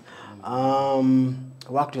about it.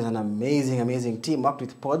 Worked with an amazing team. Worked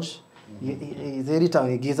with Podge. He's the editor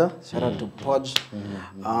on Giza. Shout out to Podge.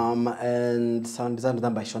 And sound design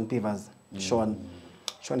done by Sean Pivers. Sean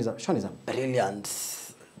is a brilliant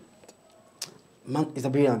man. He's a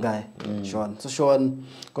brilliant guy. Sean. So Sean,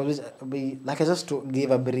 because I just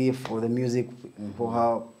gave a brief for the music, for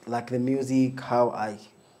how the music, how I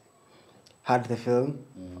had the film,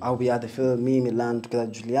 how we had the film, me, Milan, together,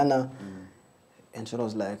 Juliana. And Sean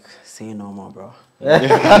was like, say no more, bro.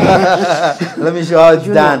 Let me show how it's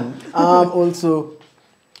done. Also,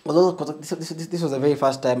 this was the very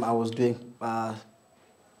first time I was doing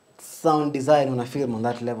sound design on a film on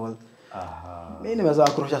that level. Mimi nimeweza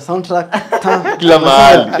kurusha soundtrack kila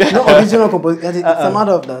mahali. No original composition. It's a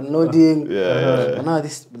matter of the nodding. But now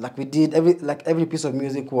this, we did every piece of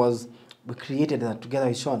music we created that together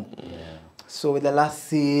with Sean. So with the last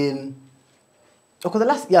scene, it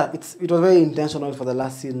was very intentional for the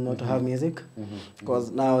last scene not to have music,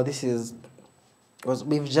 because now this is Because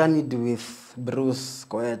we've journeyed with Bruce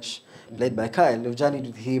Koech, played by Kyle. We've journeyed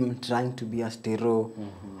with him trying to be a Stero.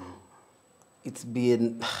 It's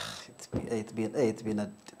been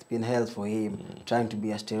hell for him trying to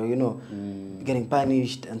be a Stero, you know, getting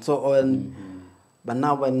punished and so on. But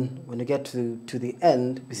now when you get to the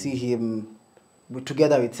end, we see him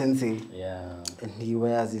together with Sensei. Yeah. And he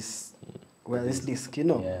wears this disc, you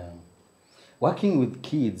know. Yeah. Working with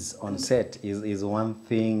kids on set is one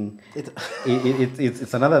thing.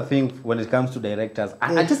 It's another thing when it comes to directors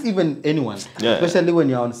and just even anyone, especially when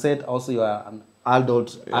you're on set. Also, you are an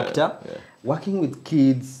adult actor. Yeah. Working with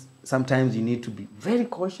kids, sometimes you need to be very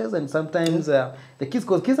cautious, and sometimes the kids,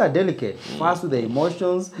 because kids are delicate, fast with their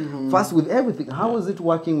emotions, fast with everything. How was it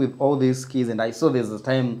working with all these kids? And I saw there's a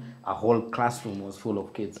time a whole classroom was full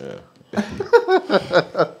of kids. Yeah.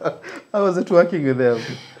 How was it working with them?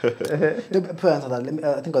 Before I answer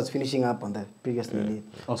that, I think I was finishing up on the previous minute.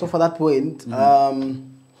 Okay. So for that point,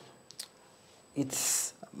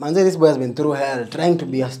 it's Manze, this boy has been through hell trying to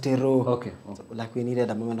be a Stero. Okay. So, like we needed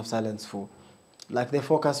a moment of silence for. Like the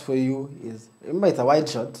focus for you is, remember it's a wide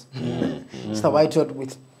shot. It's a wide shot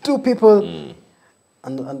with two people,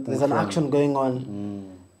 and there's an action going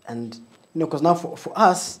on, and you know, because now for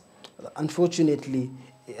us, unfortunately,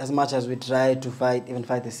 as much as we try to fight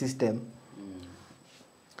the system,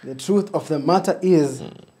 the truth of the matter is,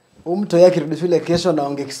 mtu yake rudi shule kesho na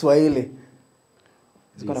onge Kiswahili.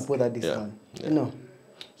 He's gonna put that down, you know.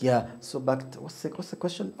 Yeah. So back to, what's the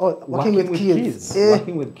question? Oh, working with kids.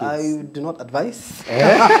 Working with kids. I do not advise.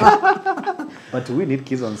 But do we need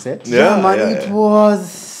kids on set? It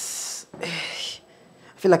was. I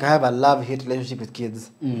feel like I have a love-hate relationship with kids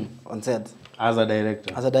on set. As a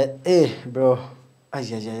director. Bro.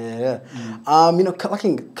 You know,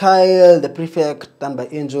 working Kyle, the prefect, done by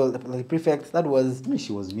Angel, the prefect. That was.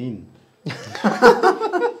 She was mean.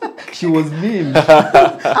 She was mean.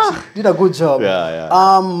 Did a good job.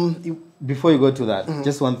 Before you go to that,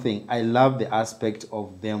 just one thing. I love the aspect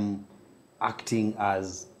of them acting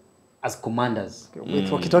as commanders. With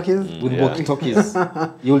walkie-talkies? With walkie-talkies.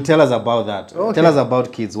 You'll tell us about that. Okay. Tell us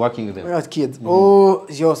about kids, working with them. Kids.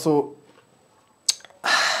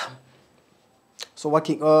 So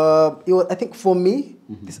working, I think for me,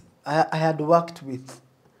 I had worked with,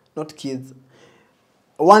 not kids,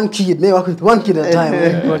 one kid, maybe work with one kid at a time on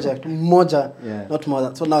the project, moja, not more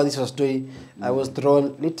than. So now this was story, I was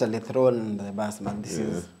literally thrown in the bus, man. This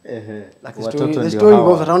is, like the story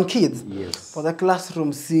goes around kids. Yes. For the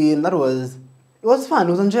classroom scene, it was fun,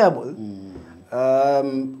 it was enjoyable.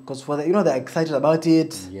 Because for the, you know, they're excited about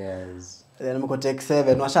it. Yes. Then I'm going to take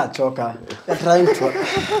 7, choker. They're trying to.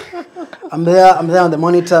 I'm there on the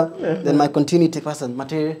monitor. Then my continuity person,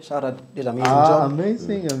 Materi, shout out, did an amazing job.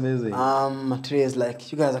 Amazing. Materi is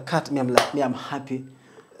like, you guys are cut me. I'm like, me, I'm happy.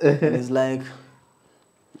 And he's like,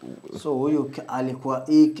 so you alikuwa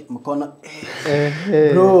mkono,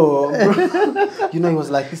 bro. You know, he was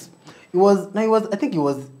like this. It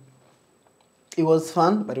was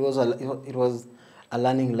fun, but it was a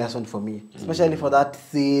learning lesson for me, especially for that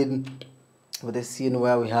scene. For the scene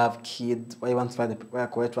where we have kids, where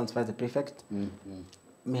Koech once fights the prefect,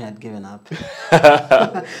 me had given up.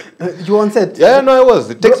 You on set? Yeah, no, I was.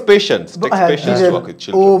 It takes patience. It takes patience to work with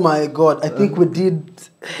children. Oh my God, I think we did.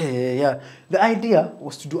 The idea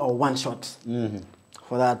was to do a one shot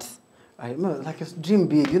for that. I remember, like, it's dream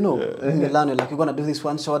big, you know. In Milan, like, you're gonna do this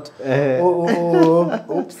one shot. Oopsie,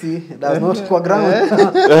 that's not qua ground.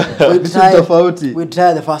 We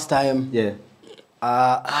tried the first time. Yeah.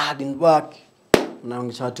 Didn't work. Now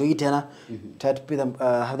we tried to eat try to put them,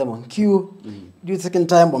 have them on cue. Do it second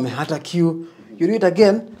time, but we had a cue. You do it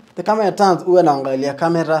again, the camera turns,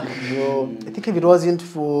 camera. I think if it wasn't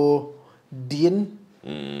for Dean.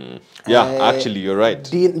 Actually, you're right.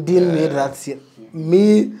 Dean made that scene.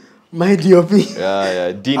 Me, my DOP.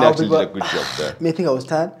 Dean actually did a good job there. I think I was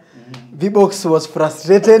tired. V-Box was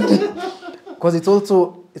frustrated because it's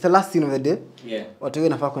the last scene of the day. Yeah. Watu wengi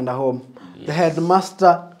nafaa kwenda home. The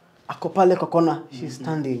headmaster ako pale kwa kona, she's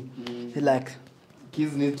standing. He's like,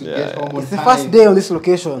 kids need to get home on it's the first day on this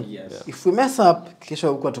location. Yes. If we mess up,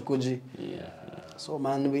 kesho huko tukuji. So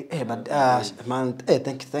man,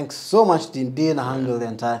 thanks so much. Dean handled the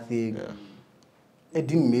entire thing. It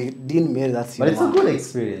didn't make that scene. But it's a good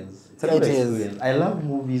experience. It is. I love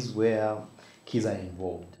movies where kids are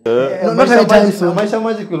involved. Not anytime soon. Maisha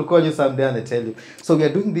Magic will call you someday and they tell you. So we are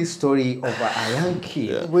doing this story of a young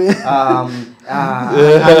kid. And we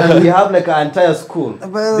have like an entire school.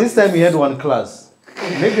 This time we had one class.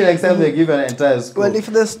 Maybe next time they give an entire school. Well, if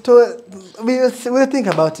the story, we'll think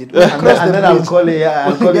about it. And then I'll call you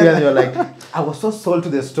and you're like, I was so sold to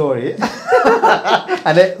the story.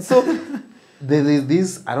 And then, so there is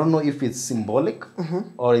this, I don't know if it's symbolic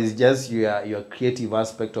or it's just your creative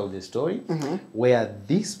aspect of the story, where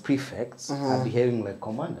these prefects are behaving like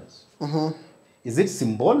commanders. Is it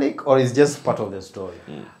symbolic or is just part of the story?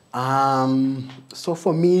 So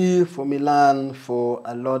for me, for Milan, for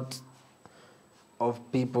a lot of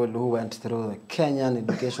people who went through the Kenyan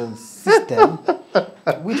education system,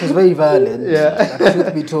 which was very violent, like,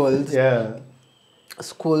 truth be told,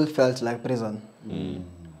 school felt like prison.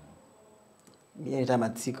 Anytime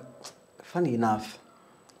I'd see, funny enough,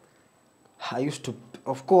 I used to,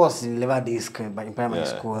 of course, deliver disc in primary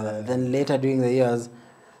school. Then later during the years,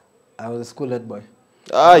 I was a school head boy.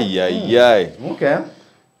 Ay. Okay.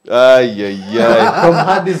 Ay. From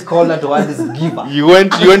hardest scholar to hardest giver. You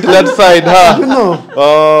went to that side, huh? You know.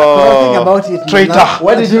 Oh. Think about it. Traitor. Now.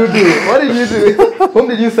 What did you do? Whom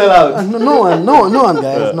did you sell out? No one,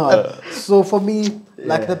 guys, no. So for me,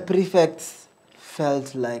 like the prefects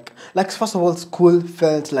felt like first of all, school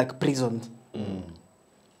felt like prison.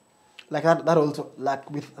 Like that also, like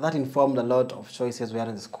with that informed a lot of choices we had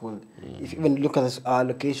in the school. If you even look at our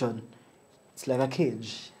location, it's like a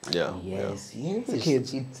cage. Yeah. Yes. It's a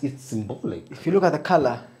cage. It's symbolic. If you look at the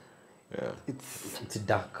color, It's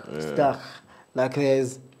dark. it's dark. Like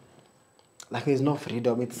there's no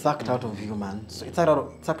freedom. It's sucked out of you, man. So it's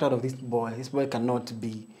sucked out of this boy. This boy cannot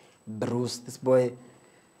be Bruce. This boy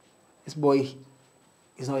is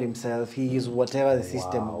not himself. He is whatever the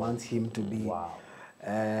system wants him to be. Wow.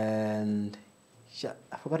 And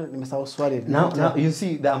I forgot it. I was swallowed. Now you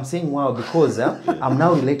see that I'm saying wow because I'm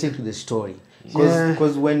now relating to the story.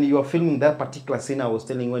 Because when you are filming that particular scene I was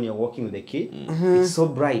telling you when you're walking with the kid, it's so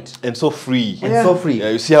bright. And so free. Yeah,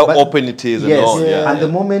 you see how open it is and all. And the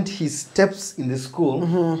moment he steps in the school,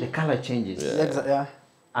 the color changes.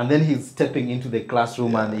 And then he's stepping into the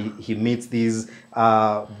classroom and he meets these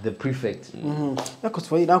the prefect. Because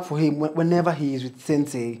for him, whenever he is with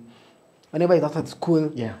sensei, whenever he's outside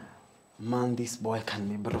school, man, this boy can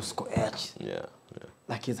be brusco edge.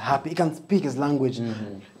 Like he's happy. He can speak his language.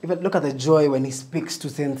 Even look at the joy when he speaks to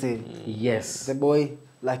sensei. Yes. The boy,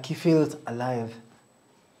 like he feels alive.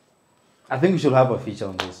 I think we should have a feature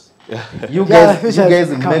on this. You guys make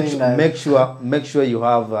sure you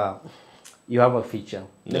have a feature.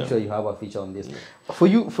 Make sure you have a feature on this. For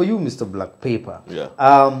you, Mr. Black Paper.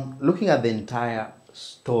 Looking at the entire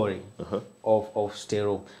story of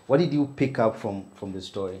Stero, what did you pick up from the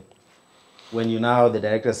story? When the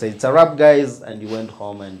director said it's a wrap, guys, and you went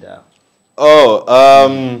home and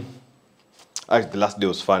actually the last day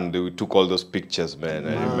was fun. We took all those pictures, man.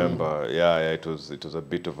 I remember. It was a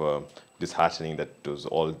bit of a disheartening that it was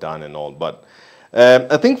all done and all. But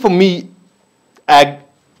I think for me, I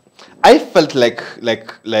felt like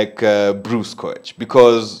Bruce Coach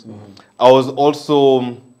because I was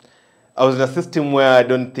in a system where I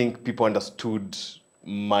don't think people understood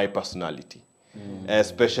my personality.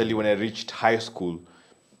 Especially when I reached high school,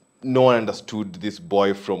 no one understood this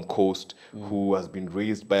boy from Coast who has been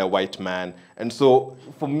raised by a white man. And so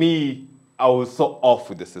for me, I was so off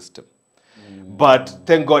with the system. But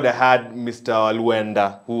thank God I had Mr.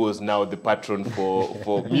 Luenda, who was now the patron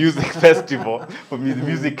for music festival, for the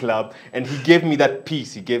music club. And he gave me that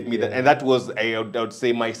piece. He gave me that. And that was, I would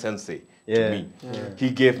say, my sensei to me. He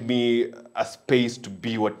gave me a space to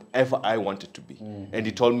be whatever I wanted to be. And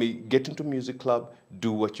he told me, get into music club,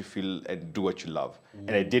 do what you feel and do what you love.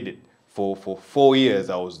 And I did it. For 4 years,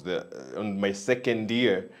 I was on my second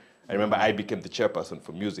year, I remember I became the chairperson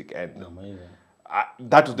for music. And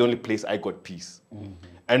that was the only place I got peace.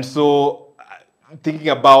 And so thinking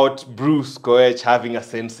about Bruce Koech having a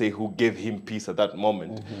sensei who gave him peace at that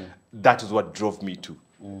moment, that is what drove me to.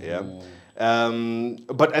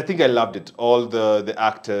 But I think I loved it. All the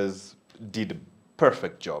actors did a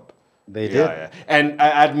perfect job. They did. And I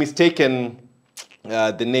had mistaken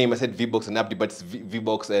the name. I said V-Box and Abdi, but it's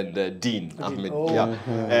V-Box and Dean Ahmed.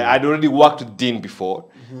 I'd already worked with Dean before,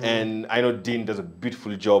 and I know Dean does a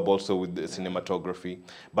beautiful job also with the cinematography.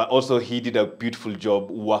 But also he did a beautiful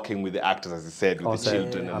job working with the actors, as he said, with the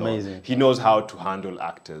children. And amazing. All. He knows how to handle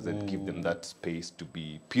actors and give them that space to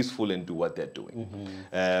be peaceful and do what they're doing.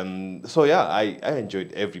 So yeah, I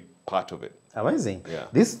enjoyed every part of it. Amazing. Yeah.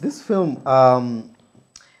 This film,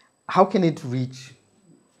 how can it reach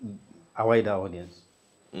a wider audience?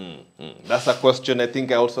 That's a question I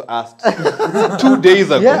think I also asked 2 days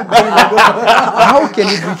ago. Yeah. How can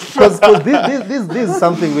it reach? Because this is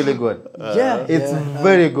something really good. It's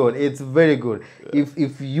very good. It's very good.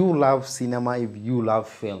 If you love cinema, if you love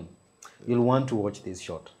film, you'll want to watch this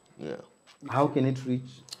short. Yeah. How can it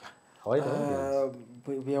reach a wider audience?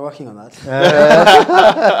 We are working on that.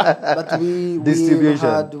 But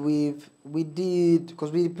Distribution. we did,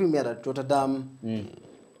 because we premiered at Rotterdam.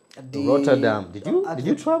 Rotterdam. Did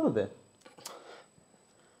you travel there?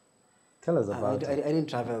 Tell us about I it. didn't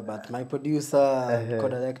travel, but my producer,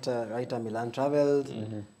 co-director, writer Milan traveled.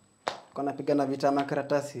 Kona pigana vita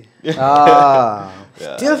makaratasi.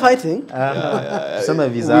 Still fighting.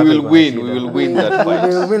 We will win. We will win that fight.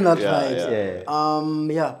 We will win that fight.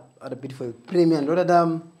 Yeah. Had a beautiful premiere in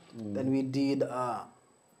Rotterdam. Then we did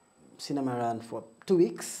cinema run for 2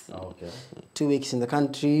 weeks. Okay. 2 weeks in the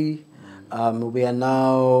country. We are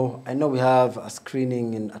now, I know we have a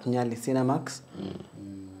screening at Nyali Cinemax.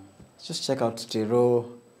 Just check out Stero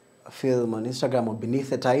film on Instagram or Beneath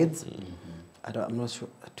the Tides. I'm not sure,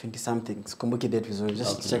 20-somethings. Kumbuki date vizuri.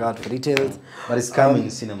 Just check out for details. But it's coming in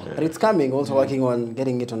cinema. But it's coming. Also working on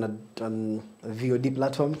getting it on a VOD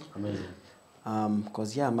platform. Amazing.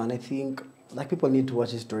 Because yeah, man, I think like people need to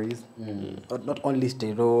watch his stories. Not only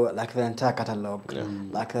Stero, like the entire catalog.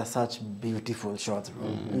 Like they're such beautiful shots, bro.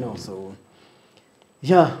 You know, so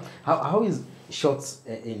yeah. How is shots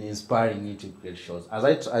in inspiring you to create shots? As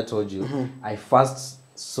I told you, I first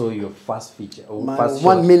saw your first feature. My first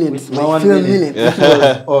 1 shot, minute, which my one film minute, minute. which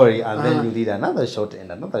was Ori, and then you did another shot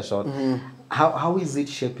and another shot. How is it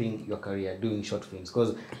shaping your career doing short films?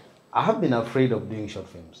 Because I have been afraid of doing short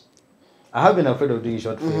films. I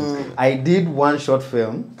did one short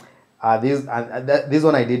film. This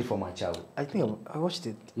one I did for my child. I think I watched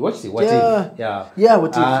it. You watched it? What Yeah. if? Yeah. Yeah,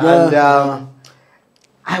 what if? Yeah.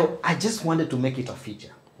 And I just wanted to make it a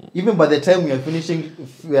feature. Even by the time we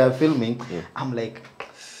are filming, I'm like,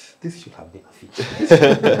 this should have been a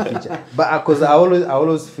feature. But because I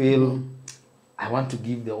always feel I want to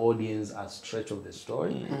give the audience a stretch of the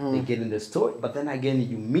story. They get in the story, but then again,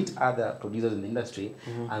 you meet other producers in the industry,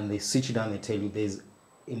 and they sit you down and tell you there's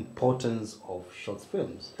importance of short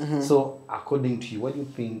films. So, according to you, what do you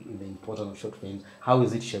think is the importance of short films? How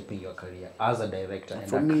is it shaping your career as a director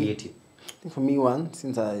and a creative? I think for me,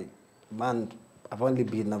 since I've learned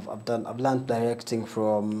directing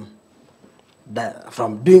from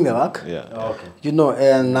doing the work. Yeah. Okay. You know,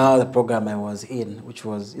 and now the program I was in, which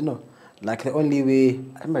was, you know, like the only way,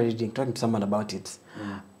 I remember talking to someone about it,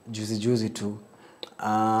 juicy too.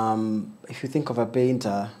 If you think of a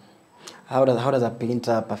painter, how does a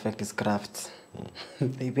painter perfect his craft?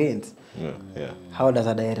 They paint. Yeah. How does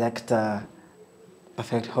a director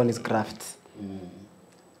perfect his craft?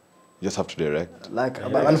 You just have to direct. Like,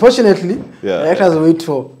 but unfortunately, directors wait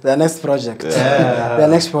for their next project.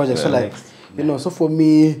 So like, you know, so for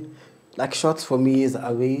me, like shots for me is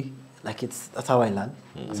a way, like that's how I learn.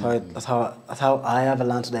 That's how I have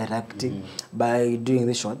learned directing by doing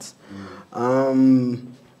these shots. I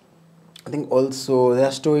think also there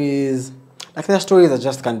are stories that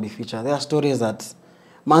just can't be featured. There are stories that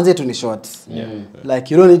manze to ni short. Like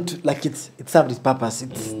you don't need to, like it served its purpose.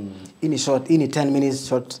 It's in a short, in a 10 minutes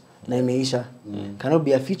short. Na imeisha. Cannot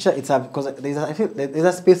be a feature. It's because I feel there's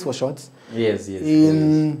a space for shorts. Yes.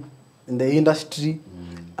 In the industry.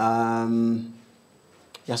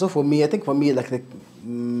 Yeah. So for me, I think like the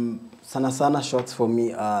sana shorts for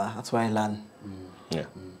me. That's why I learn. Yeah.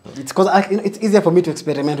 It's because it's easier for me to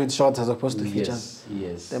experiment with shorts as opposed to features.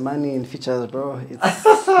 Yes. The money in features, bro.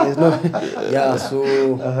 There's no. Yeah.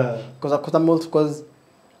 So because I'm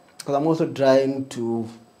also trying to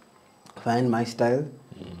find my style.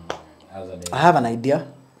 I have an idea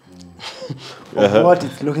of what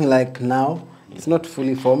it's looking like now. It's not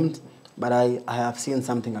fully formed, but I have seen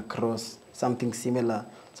something across, something similar,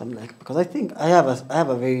 something like, because I think I have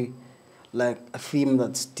a very, like, a theme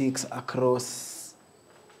that sticks across.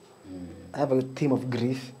 I have a theme of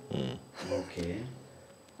grief. Okay.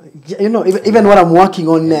 You know, even what I'm working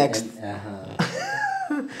on next.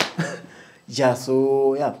 Yeah,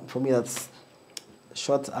 so yeah, for me that's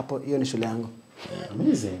short hapo, hiyo ni shule yangu.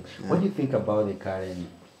 Amazing. What do you think about the current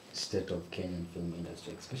state of Kenyan film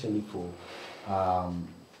industry, especially for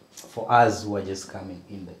us who are just coming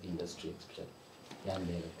in the industry, especially young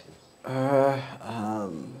directors?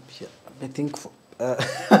 Yeah, I think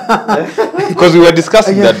Because we were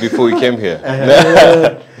discussing that before we came here.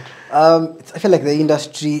 I feel like the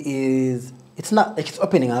industry it's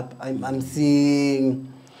opening up. I'm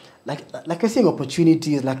seeing like we're seeing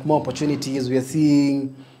opportunities, like more opportunities. We're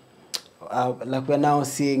seeing like we're now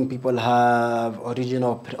seeing people have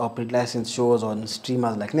original or pre-licensed shows on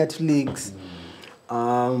streamers like Netflix.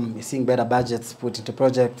 We're seeing better budgets put into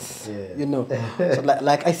projects. You know, so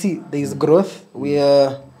like I see there is growth.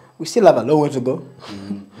 We still have a long way to go,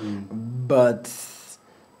 but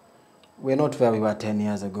we're not where we were 10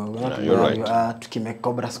 years ago. We're not where we are to make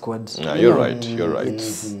Cobra Squad. No, you're right. You're right.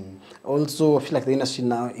 It's also, I feel like the industry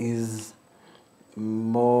now is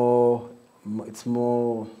more it's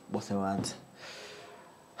more, what's the word?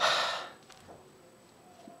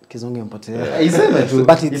 Kizungu mpotea.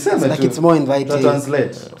 But it's more inviting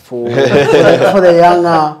translate for the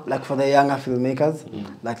younger filmmakers,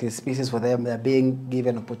 like the spaces for them, they're being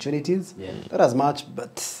given opportunities. Not as much,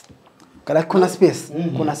 but like kuna space.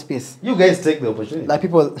 You guys take the opportunity. Like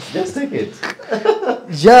people just take it.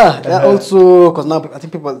 Also, because now I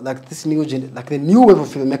think people like this new like the new wave of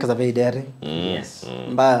filmmakers are very daring. Yes.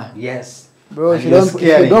 Yes. Bro, if you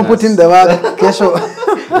don't put in the work, kesho,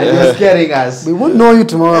 you're scaring us. We won't know you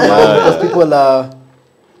tomorrow, man, because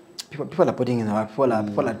people are putting in the work.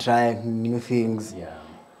 People are trying new things. Yeah.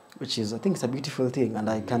 Which is, I think, it's a beautiful thing, and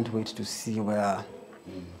I can't wait to see where,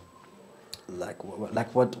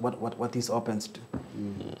 what this opens to.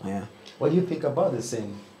 Yeah. What do you think about the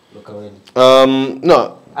same, Lucarrelli?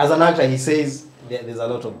 No. As an actor, he says there's a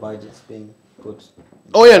lot of budgets being put.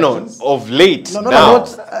 Oh yeah, no. Of late, no, now.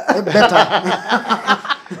 Better.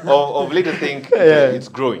 of late, I think it's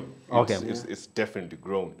growing. Okay. It's definitely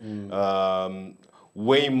grown.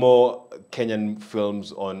 Way more Kenyan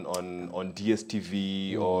films on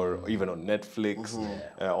DSTV or even on Netflix,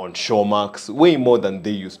 on Showmax, way more than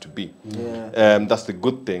they used to be. That's the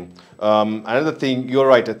good thing. Another thing, you're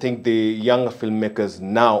right, I think the younger filmmakers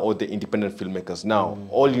now, or the independent filmmakers now,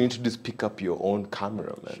 all you need to do is pick up your own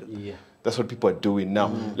camera, man. Yeah. That's what people are doing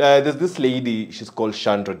now. There's this lady, she's called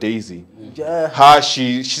Chandra Daisy.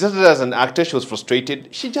 She started as an actor, she was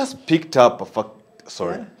frustrated. She just picked up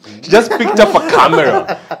she just picked up a camera.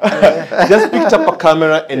 Just picked up a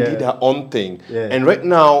camera and did her own thing. And right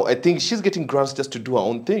now, I think she's getting grants just to do her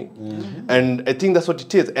own thing. And I think that's what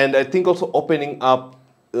it is. And I think also opening up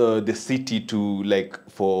the city to, like,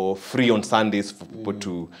 for free on Sundays for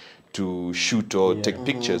people to shoot or take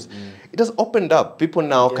pictures. It has opened up. People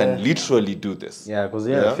now can literally do this. Yeah, because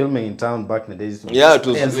filming in town back in the days. It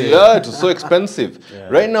was so expensive.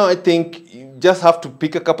 Right now, I think you just have to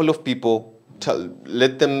pick a couple of people,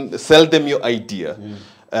 sell them your idea,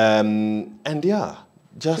 and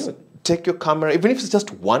just take your camera. Even if it's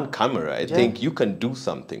just one camera, I think you can do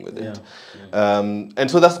something with it. And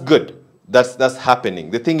so that's good. That's happening.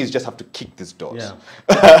 The thing is, you just have to kick these doors.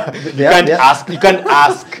 You can't ask. You can't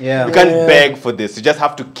ask. You can't beg for this. You just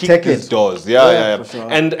have to kick these doors. For sure.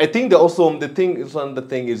 And I think the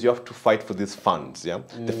thing is you have to fight for these funds.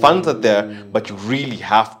 The funds are there, but you really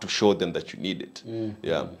have to show them that you need it.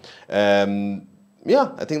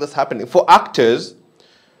 I think that's happening for actors.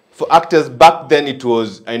 For actors, back then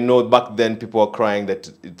I know back then people were crying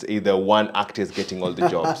that it's either one actor is getting all the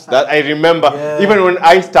jobs. That I remember, even when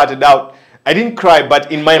I started out, I didn't cry,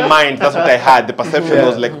 but in my mind, that's what I had. The perception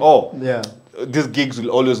was like, these gigs will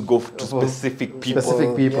always go to specific people.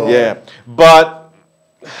 But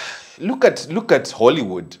look at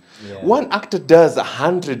Hollywood. One actor does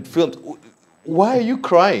 100 films. Why are you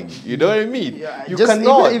crying? You know what I mean? You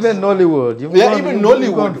cannot. Even Nollywood. Even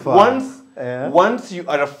Nollywood. Once you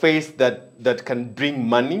are a face that can bring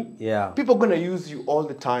money, people are going to use you all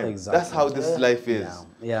the time. Exactly. That's how this life is.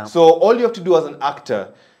 So all you have to do as an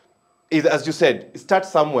actor is, as you said, start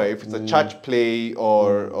somewhere. If it's a church play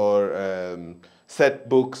or set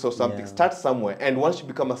books or something, start somewhere. And once you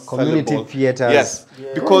become a community theaters. Yes,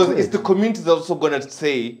 because it's the community that's also going to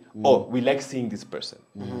say, oh, we like seeing this person.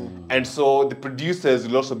 And so the producers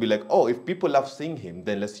will also be like, oh, if people love seeing him,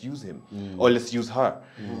 then let's use him or let's use her.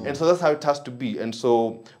 And so that's how it has to be. And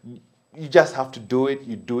so you just have to do it.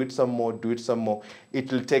 You do it some more, do it some more.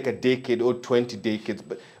 It will take a decade or 20 decades,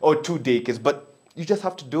 or 2 decades, but you just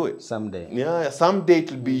have to do it. Someday. Someday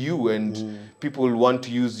it will be you, and people will want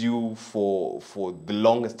to use you for the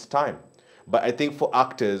longest time. But I think for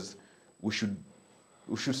actors, we should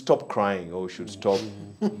stop crying, or we should stop.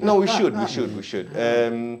 No, we should.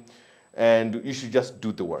 And you should just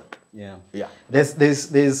do the work.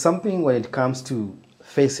 There's something when it comes to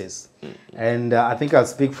faces, and I think I'll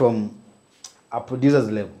speak from a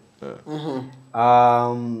producer's level.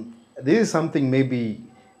 This is something maybe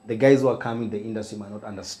the guys who are coming in the industry might not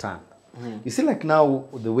understand. You see, like now,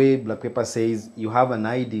 the way Black Pepper says, you have an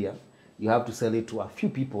idea, you have to sell it to a few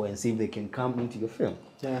people and see if they can come into your film.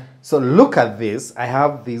 So look at this. I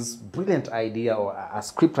have this brilliant idea, or a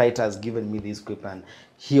scriptwriter has given me this script, and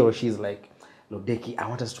he or she is like, Lodeki, I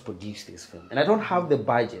want us to produce this film. And I don't have the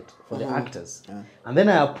budget for the actors. And then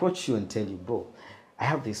I approach you and tell you, bro, I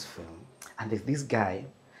have this film, and there's this guy,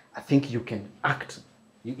 I think you can act.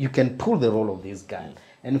 You can pull the role of this guy.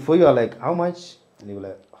 And for you are like, how much? And you're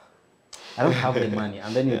like, I don't have the money.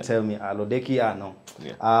 And then you tell me, Lodeki, no.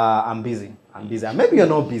 I'm busy. And maybe you're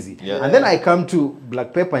not busy. And then I come to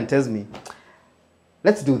Black Pepper and tells me,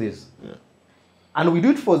 let's do this. And we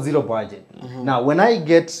do it for zero budget. Now, when I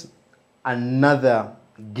get another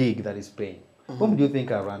gig that is paying, whom do you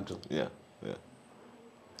think I run to? Yeah, yeah.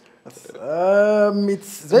 It's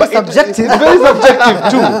very subjective. It's very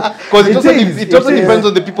subjective too, because it also depends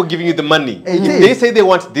on the people giving you the money. It If is. they say they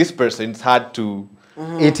want this person, it's hard to.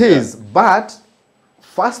 It is, but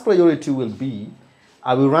first priority will be,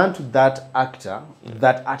 I will run to that actor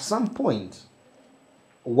that at some point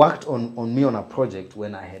worked on me on a project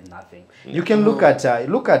when I had nothing. You can look at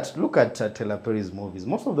Tyler Perry's movies.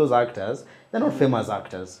 Most of those actors, they're not famous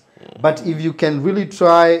actors, but if you can really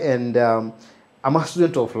try and I'm a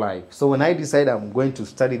student of life, so when I decide I'm going to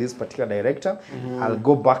study this particular director, I'll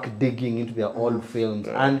go back digging into their old films.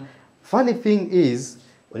 And funny thing is,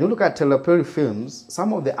 when you look at Tyler Perry films,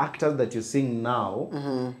 some of the actors that you're seeing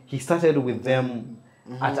now, he started with them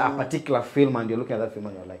at a particular film, and you're looking at that film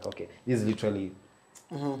and you're like, okay, this is literally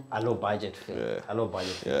a low budget film. A low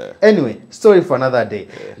budget film. Anyway, story for another day.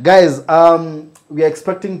 Guys, we are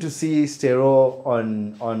expecting to see Stero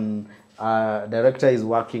on director is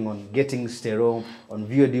working on getting Stero on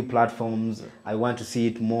VOD platforms. I want to see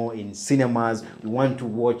it more in cinemas. We want to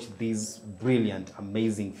watch this brilliant,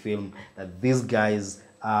 amazing film that these guys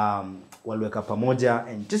waliweka pamoja,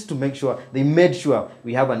 and just to make sure they made sure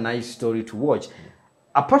we have a nice story to watch.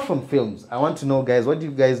 Apart from films, I want to know, guys, what do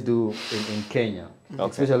you guys do in Kenya?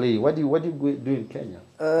 Especially, what do you do in Kenya?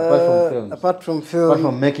 Apart from films. Apart from film. Apart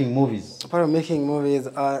from making movies. Apart from making movies,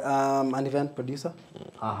 I'm an event producer.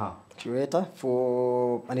 Curator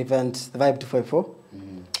for an event, the Vibe 254,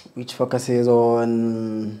 which focuses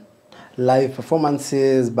on live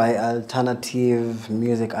performances by alternative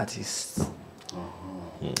music artists.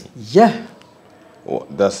 Yeah. Oh,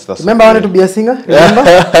 that's Remember, I wanted to be a singer.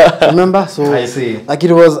 Remember? So I see. Like,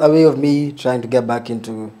 it was a way of me trying to get back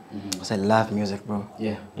into. Because I love music, bro.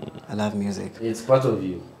 Yeah. I love music. It's part of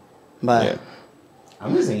you. But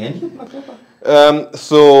Amazing. And you?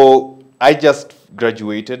 So I just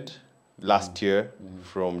graduated last year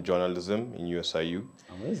from journalism in USIU.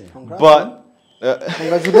 Amazing. But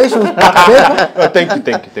congratulations, Black oh,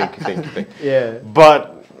 thank you. Yeah.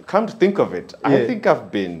 But come to think of it, I think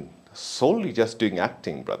I've been solely just doing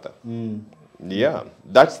acting, brother. Yeah,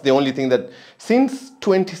 that's the only thing that since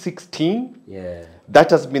 2016. Yeah.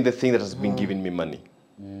 That has been the thing that has been giving me money.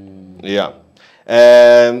 Yeah,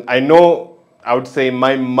 and I know. I would say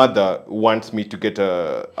my mother wants me to get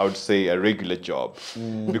a regular job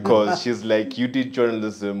because she's like, you did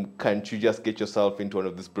journalism, can't you just get yourself into one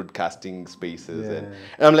of these broadcasting spaces? And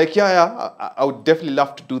I'm like, I would definitely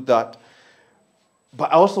love to do that.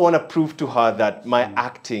 But I also want to prove to her that my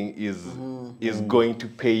acting is going to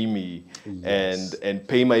pay me and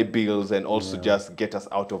pay my bills, and also just get us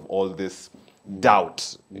out of all this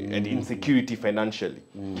doubt and insecurity financially.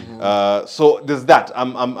 So there's that.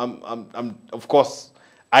 I'm of course,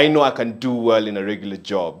 I know I can do well in a regular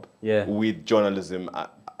job with journalism.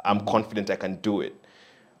 I'm confident I can do it.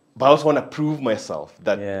 But I also want to prove myself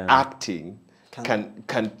that acting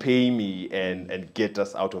can pay me and get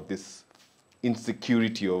us out of this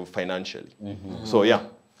insecurity of financially. So yeah.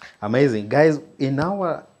 Amazing. Guys, in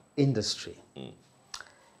our industry,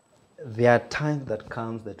 there are times that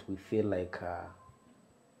comes that we feel like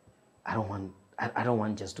I don't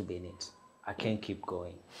want just to be in it. I can't keep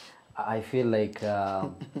going. I feel like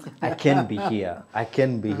I can be here. I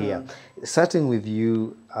can be here. Starting with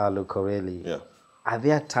you, Lucarrelli. Are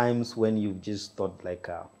there times when you've just thought like,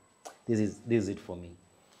 this is it for me?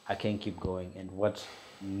 I can't keep going. And what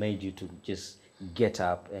made you to just get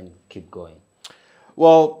up and keep going?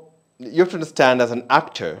 Well, you have to understand, as an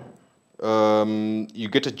actor, you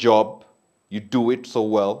get a job, you do it so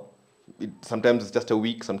well. Sometimes it's just a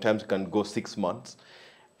week, sometimes it can go 6 months.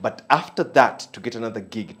 But after that, to get another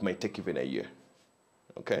gig, it might take even a year.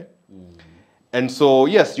 Okay? And so,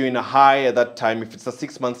 yes, you're in a high at that time. If it's a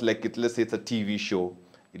 6 months, like let's say it's a TV show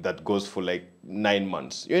that goes for like 9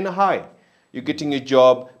 months, you're in a high. You're getting a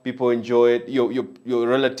job, people enjoy it, your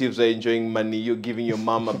relatives are enjoying money, you're giving your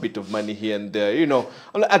mom a bit of money here and there, you know.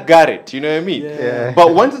 I'm like, I got it, you know what I mean?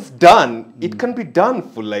 But once it's done, it can be done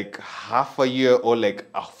for like half a year or like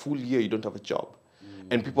a full year you don't have a job.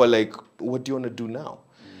 And people are like, what do you want to do now?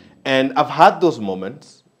 And I've had those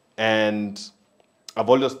moments, and I've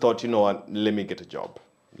always thought, you know what, let me get a job.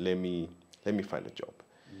 Let me find a job.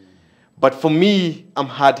 But for me, I'm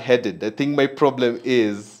hard-headed. I think my problem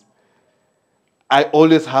is I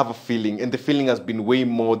always have a feeling, and the feeling has been way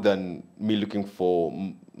more than me looking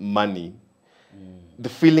for money. The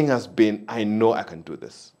feeling has been, I know I can do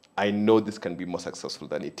this. I know this can be more successful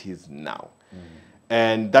than it is now.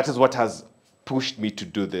 And that is what has pushed me to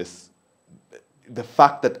do this. The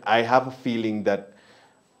fact that I have a feeling that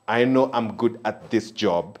I know I'm good at this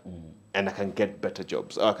job, and I can get better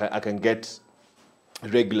jobs. I can get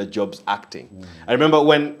regular jobs acting. I remember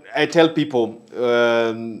when I tell people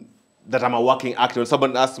that I'm a working actor, when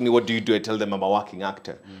someone asks me, what do you do? I tell them I'm a working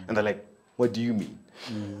actor. And they're like, what do you mean?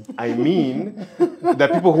 I mean, the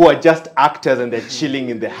people who are just actors and they're chilling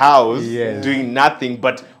in the house, doing nothing,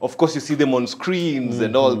 but of course you see them on screens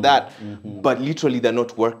and all that, but literally they're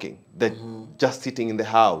not working. They're just sitting in the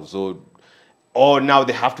house, or now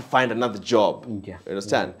they have to find another job. You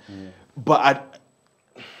understand? But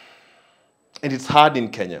and it's hard in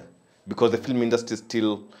Kenya because the film industry is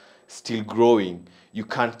still growing. You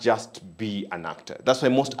can't just be an actor. That's why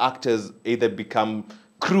most actors either become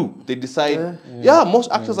crew. They decide,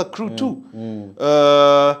 most actors are crew too.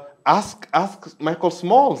 Ask Michael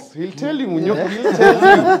Smalls. He'll tell you. Munyoko, he'll tell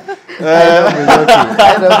you.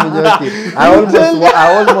 I know Munyoko.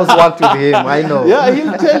 I almost worked with him. I know. Yeah,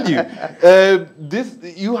 he'll tell you.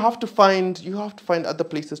 You have to find other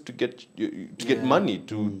places to get money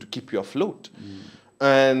to keep you afloat.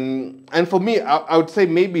 And for me, I would say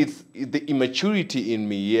maybe it's the immaturity in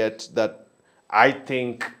me yet that I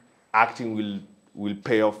think acting will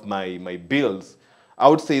pay off my bills. I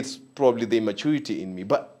would say it's probably the immaturity in me,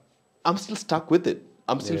 but I'm still stuck with it.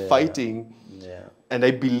 I'm still fighting. And I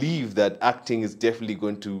believe that acting is definitely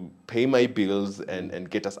going to pay my bills and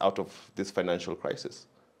get us out of this financial crisis.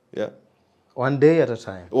 Yeah. One day at a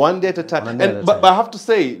time. One day at a time. But I have to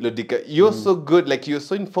say, Lodika, you're so good. Like, you're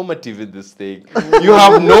so informative in this thing. You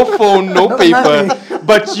have no phone, no paper,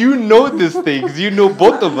 but you know these things. You know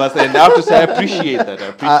both of us, and I have to say, I appreciate that. I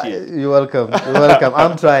appreciate it. You're welcome. You're welcome.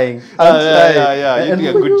 I'm trying. Yeah. You're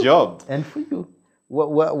doing a good job. And for you,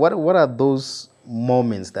 what are those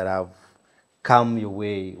moments that have come your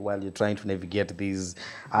way while you're trying to navigate this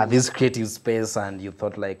creative space, and you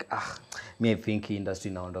thought like, me I think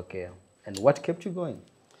industry now, okay. And what kept you going?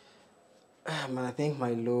 Man, I think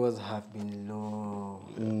my lows have been low,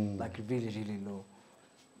 like really, really low.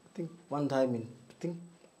 I think one time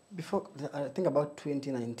I think about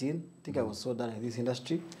 2019, I think I was so done in this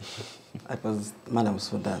industry. I was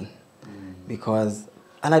so done. Because,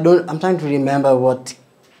 and I'm trying to remember what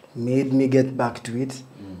made me get back to it.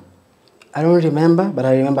 I don't remember, but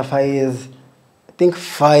I remember Faiz. I think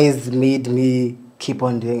Faiz made me keep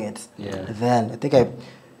on doing it. Then, I think I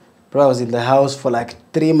was in the house for like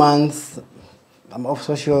 3 months. I'm off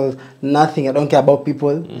social, nothing. I don't care about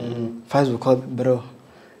people. Faiz will call me, bro.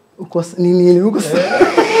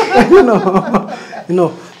 you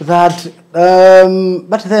know that.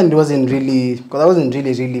 But then it wasn't really, because I wasn't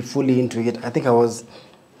really fully into it. I think I was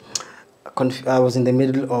in the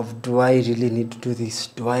middle of, do I really need to do this?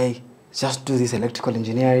 Do I just do this electrical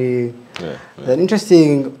engineering? Then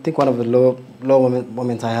interesting. I think one of the low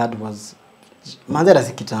moments I had was, I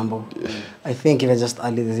think even just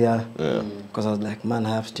early this year, because I was like, man, I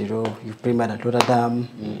have Stero, you've premiered at Rotterdam,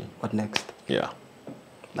 what next? Yeah.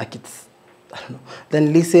 Like I don't know.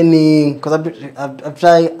 Then listening, because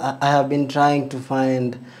I have been trying to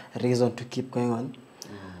find a reason to keep going on.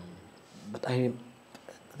 But I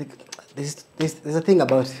think there's a thing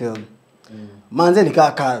about film. Manze ni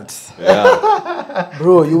kaa cult.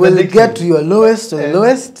 Bro, you will get to your lowest or the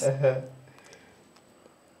lowest.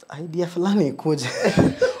 Idea fulani kuja.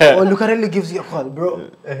 Or Lucarrelli gives you a call, bro.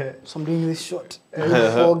 So I'm doing this shot. You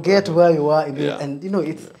forget where you are, and you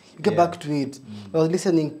get back to it. I was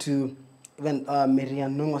listening to when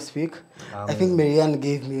Marianne Nungo speak. I think Marianne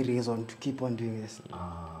gave me reason to keep on doing this.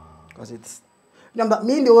 Because it's, but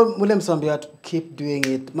me and the old Muslim Zambia to keep doing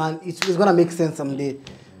it, man. It's gonna make sense someday.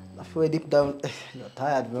 I feel deep down, you're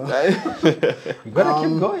tired, bro. You gotta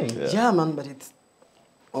keep going. Yeah, man. But it's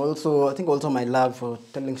also, I think also my love for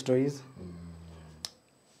telling stories.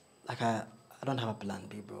 Like I don't have a plan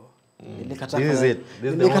B, bro. This is it.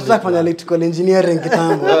 This is the only plan. Electrical engineering,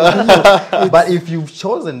 but if you've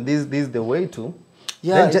chosen this is the way to,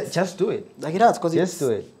 then just do it. Like it has, because just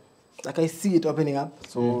do it. Like I see it opening up.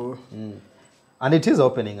 So, and it is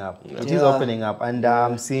opening up. It is opening up, and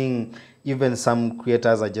I'm seeing even some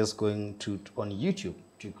creators are just going on YouTube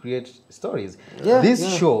to create stories.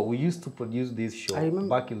 This show, we used to produce this show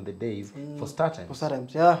back in the days for StarTimes. For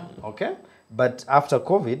StarTimes, yeah. Okay, but after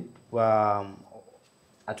COVID,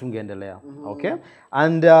 atungendelea. Okay,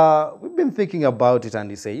 and we've been thinking about it, and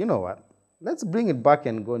we say, you know what? Let's bring it back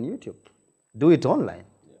and go on YouTube, do it online.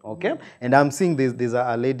 Okay, and I'm seeing there's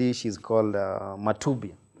a lady. She's called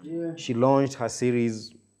Matubi. She launched her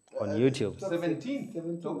series on YouTube.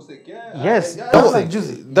 17. Toxic, Yes. That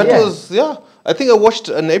was, I think I watched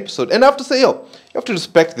an episode. And I have to say, you have to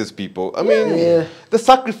respect these people. I mean, the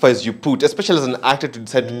sacrifice you put, especially as an actor to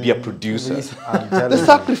decide to be a producer. The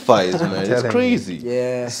sacrifice, man, it's crazy.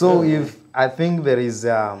 Yeah. So if I think there is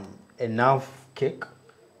a enough cake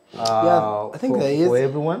I think there is. for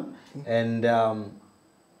everyone. And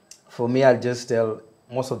for me, I'll just tell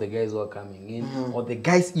most of the guys who are coming in, or the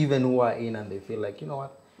guys even who are in and they feel like, you know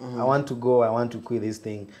what, I want to go, I want to quit this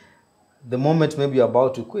thing. The moment maybe you're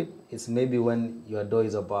about to quit, it's maybe when your door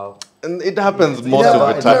is about. And it happens most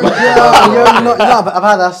of the time.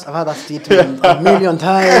 I've had that statement a million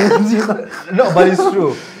times. You know? No, but it's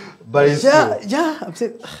true. But it's true. I'm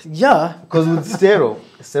saying, yeah. Because with Stero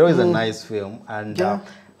is a nice film, and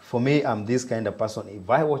for me, I'm this kind of person. If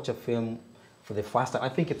I watch a film for the first time, I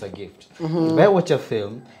think it's a gift. If I watch a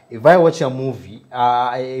film, if I watch a movie,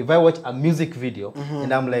 if I watch a music video,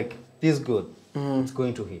 and I'm like, this is good, it's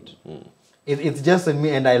going to hit. It's just in me,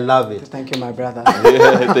 and I love it. Thank you, my brother.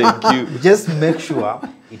 Yeah, thank you. Just make sure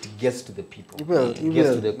it gets to the people. It gets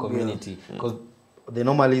to the community. Because they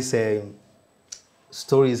normally say,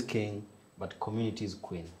 story is king, but community is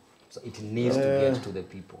queen. So it needs to get to the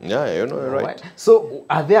people. Yeah, you know, right. So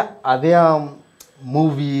are there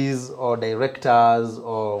movies or directors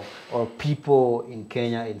or people in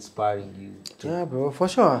Kenya inspiring you? Yeah, bro, for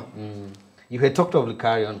sure. You had talked of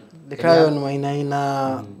Lucarrelli. Lucarrelli,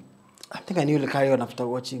 Wainaina. I think I knew Lucarrelli after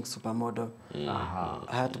watching Supermodel. I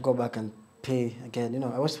had to go back and pay again. You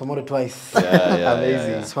know, I watched Supermodel twice. Yeah,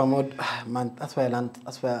 amazing. Supermodel, man, that's where I learned.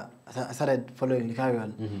 That's where I started following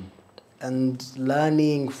Lucarrelli. And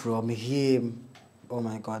learning from him. Oh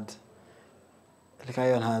my God.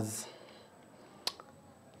 Lucarrelli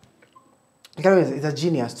is a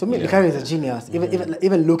genius. To me, Lucarrelli is a genius.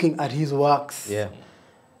 Even looking at his works. Yeah.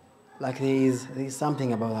 Like there is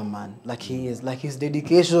something about that man. Like he is, like his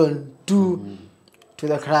dedication to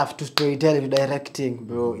the craft, to storytelling, to directing,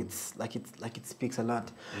 bro. It's like it speaks a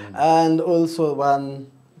lot. And also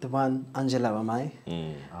the one Angela Wamai.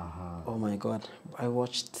 Oh my God,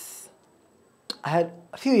 I had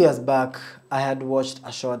a few years back. I had watched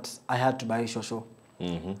a short. I had to buy Shosho.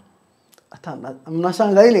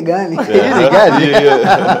 Mnashanga ile gani?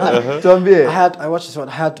 Tuambie. I watched this one.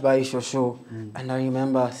 I had to buy Shosho, and I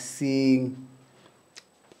remember seeing,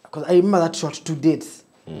 because I remember that short to dates,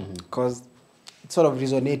 because it sort of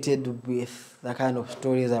resonated with the kind of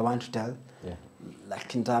stories I want to tell,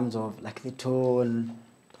 like in terms of like the tone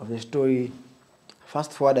of the story.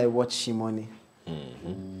 Fast forward, I watched Shimoni,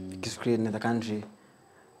 screen in the country.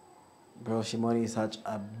 Bro, Shimoni is such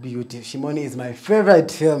a beauty. Shimoni is my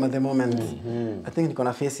favorite film at the moment. I think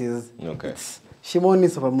Nikona Faces. Okay. Shimoni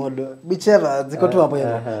Supermodel. Whichever.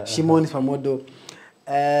 Shimoni Supermodel.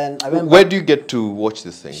 And I went Where do you get to watch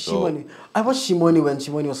this thing? Shimoni. I watched Shimoni when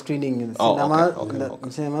Shimoni was screening in the cinemas.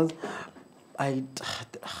 In cinemas. Man,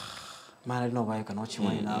 I don't know why you can watch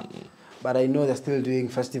Shimoni now. But I know they're still doing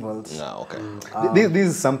festivals. This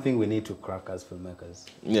is something we need to crack as filmmakers.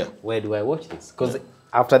 Yeah. Where do I watch this? Because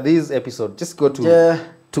after this episode, just go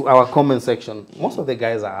to our comment section. Most of the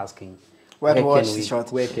guys are asking, where to watch the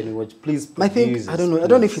short? Where can we watch? Please, I think, I don't know. I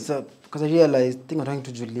don't know if it's because I realized, I think I'm talking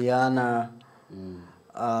to Juliana,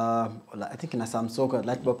 I think in a Samsoka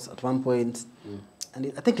Lightbox at one point.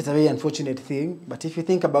 And I think it's a very unfortunate thing. But if you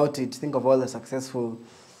think about it, think of all the successful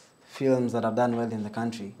films that have done well in the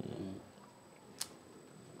country.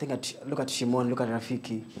 Look at Shimon, look at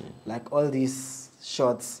Rafiki. Like all these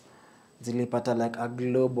shots, zilipata like a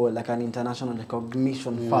global, like an international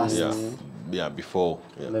recognition first. Before.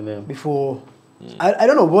 Before. I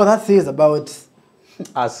don't know what that says about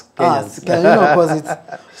us Kenyans. You know, because it's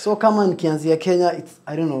so common Kianzia Kenya, it's,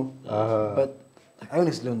 I don't know. But like, I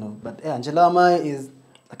honestly don't know. But Angela Amai is,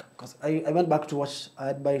 like, because I went back to watch, I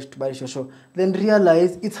had to buy Shosho, then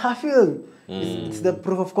realized it's her film. It's the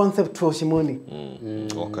proof of concept for Shimoni.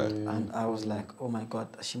 Okay. And I was like, oh my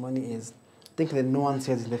God, Shimoni is, I think the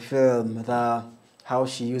nuances in the film, how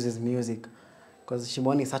she uses music. Because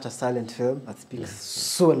Shimoni is such a silent film that speaks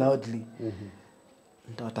so loudly.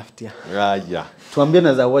 Tuambie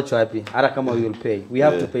na za watch wapi? Hata kama we will pay. We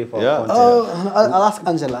have to pay for our content. Oh, I'll ask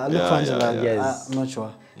Angela. I'll look for Angela. Yes. I'm not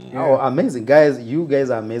sure. Oh, amazing. Guys, you guys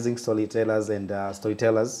are amazing storytellers and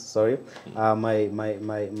storytellers, sorry.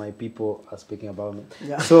 My people are speaking about me.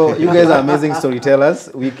 So you guys are amazing storytellers.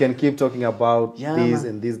 We can keep talking about this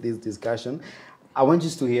and this discussion. I want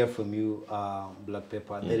just to hear from you, Black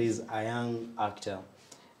Pepper. There is a young actor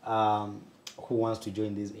who wants to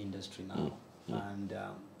join this industry now. And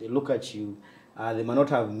they look at you. They might not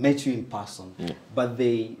have met you in person, but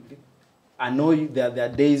I know there are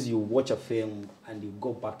days you watch a film and you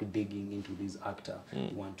go back digging into this actor.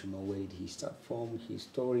 You want to know where did he start from, his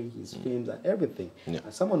story, his films, and everything.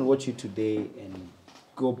 And someone watch you today and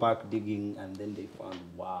go back digging, and then they found,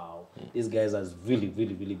 wow, these guys are really,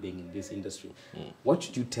 really, really big in this industry. What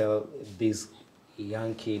should you tell this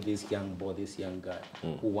young kid, this young boy, this young guy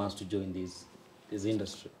who wants to join this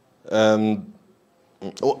industry?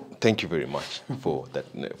 Oh, thank you very much for that,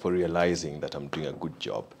 for realizing that I'm doing a good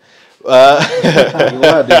job. You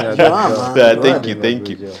are doing a good job. Thank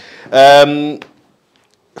you.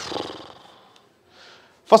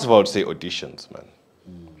 First of all, I would say auditions, man.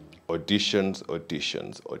 Auditions.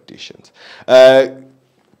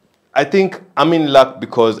 I think I'm in luck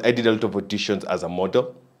because I did a lot of auditions as a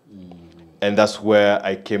model. And that's where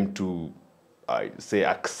I came to, I say,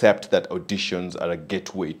 accept that auditions are a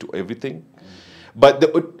gateway to everything. But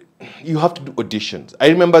you have to do auditions. I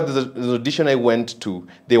remember the audition I went to,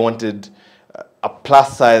 they wanted a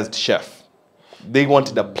plus-sized chef. They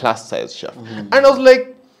wanted a plus-sized chef. And I was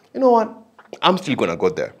like, you know what? I'm still going to go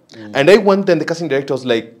there. And I went there and the casting director was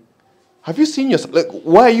like, have you seen yourself? Like,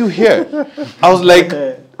 why are you here? I was like,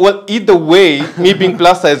 well, either way, me being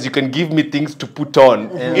plus size, you can give me things to put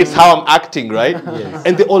on. It's how I'm acting, right? Yes.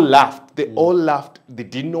 And they all laughed. They all laughed. They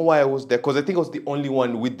didn't know why I was there because I think I was the only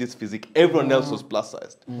one with this physique. Everyone else was plus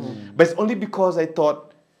sized. But it's only because I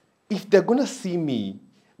thought, if they're going to see me,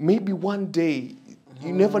 maybe one day,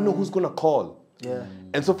 you never know who's going to call. Yeah.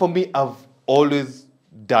 And so for me, I've always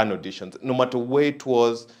done auditions, no matter where it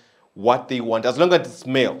was, what they want, as long as it's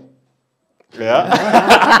male. Yeah.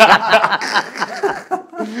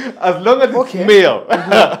 As long as it's male,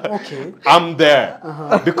 I'm there.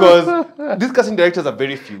 Because these casting directors are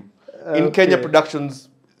very few. In Kenya productions,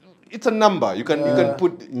 it's a number. You can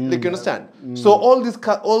put, like, you understand. So all these,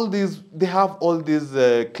 they have all these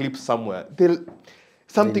clips somewhere.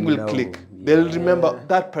 Something will click. They'll remember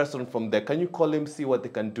that person from there. Can you call him, see what they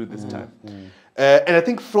can do this time? And I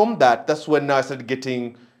think from that, that's when now I started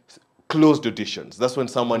getting closed auditions. That's when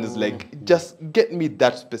someone is like, just get me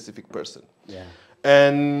that specific person. Yeah.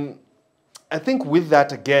 And I think with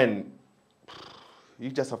that, again, you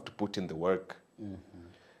just have to put in the work.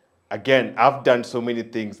 Again, I've done so many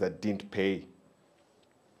things that didn't pay.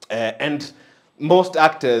 And most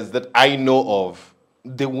actors that I know of,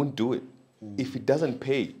 they won't do it. If it doesn't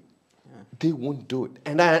pay, they won't do it.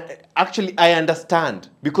 And I understand,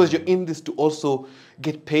 because you're in this to also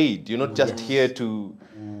get paid. You're not just here to...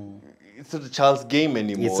 It's not a child's game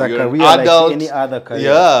anymore. It's a You're career an adult. like any other career.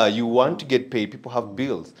 Yeah, you want to get paid. People have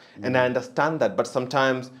bills. And I understand that. But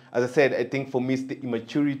sometimes, as I said, I think for me, it's the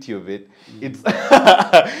immaturity of it. It's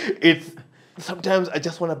sometimes I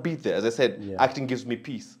just want to be there. As I said, acting gives me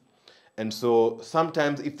peace. And so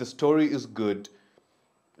sometimes if the story is good,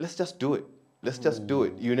 let's just do it. Let's just do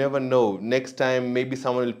it. You never know. Next time, maybe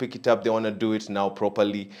someone will pick it up. They want to do it now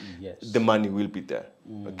properly. Yes. The money will be there.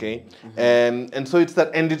 Okay? And so it's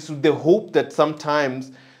that, and it's the hope that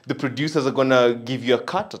sometimes the producers are going to give you a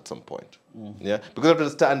cut at some point. Yeah? Because you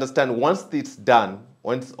have to understand, once it's done,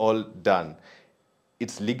 once all done,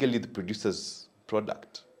 it's legally the producer's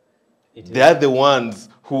product. They're the ones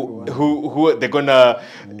who they're gonna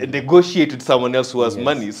negotiate with someone else who has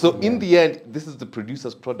money. So in the end, this is the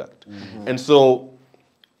producer's product. And so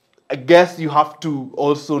I guess you have to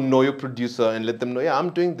also know your producer and let them know, yeah, I'm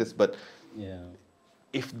doing this, but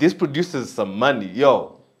if this produces some money,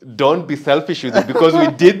 yo, don't be selfish with it because we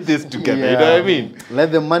did this together. You know what I mean?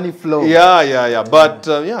 Let the money flow. Yeah. But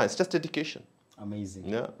yeah, it's just dedication. Amazing.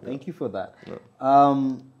 Yeah. Thank you for that.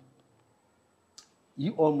 Yeah.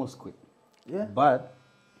 You almost quit. Yeah. But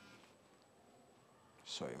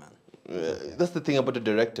sorry, man. That's the thing about the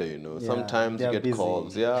director, you know. Sometimes you get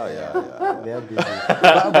calls. Yeah. They're busy.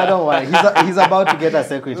 but don't worry. He's about to get a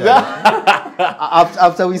secretary.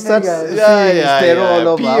 After we start seeing Stero all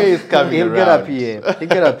over, PA is coming he'll around. He'll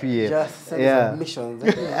get a PA. Just send submissions.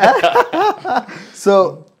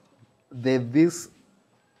 So there's this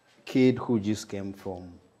kid who just came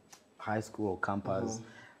from high school or campus,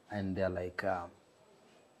 and they're like,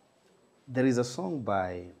 there is a song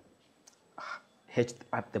by H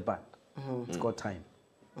at the band. It's called Time.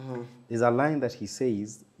 There's a line that he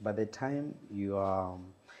says, by the time you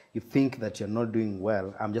think that you're not doing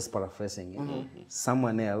well, I'm just paraphrasing it,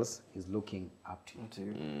 someone else is looking up to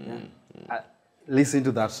you. Listen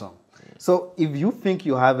to that song. So if you think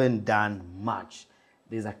you haven't done much,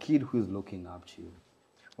 there's a kid who's looking up to you.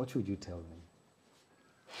 What would you tell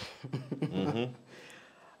them?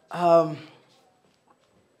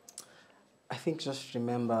 I think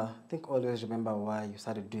always remember why you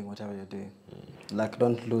started doing whatever you're doing. Like,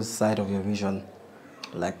 don't lose sight of your vision.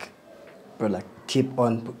 Like, bro, like, keep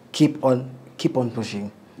on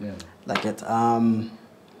pushing. Yeah. Like it.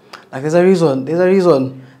 Like there's a reason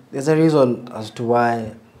as to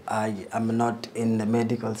why I am not in the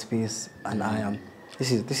medical space and I am.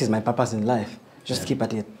 This is my purpose in life. Just keep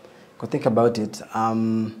at it. Go think about it.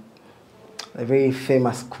 a very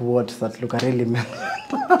famous quote that Lucarrelli made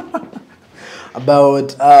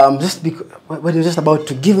about just when you're just about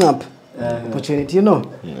to give up opportunity, you know.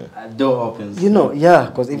 A door opens. You know, yeah,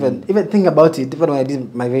 because even think about it. Even when I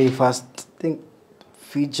did my very first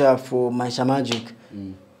feature for Maisha Magic,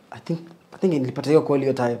 I think nilipata hiyo call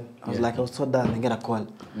your time. I was like, I was so done. I get a call.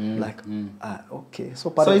 Okay.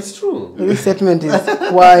 So it's true. This statement is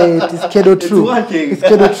quite, it's kedo true. It's working. It's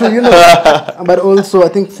kedo true, you know. But also, I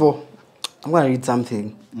think I'm going to read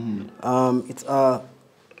something. It's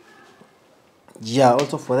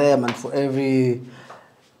also for them and for any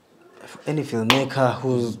filmmaker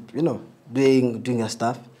who's, you know, doing their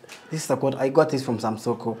stuff. This is a quote. I got this from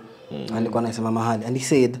Samsoko. And he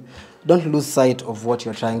said, don't lose sight of what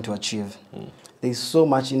you're trying to achieve. There's so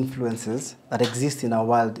much influences that exist in the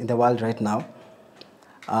world right now,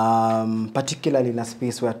 particularly in a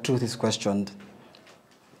space where truth is questioned.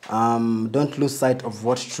 Don't lose sight of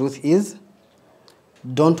what truth is.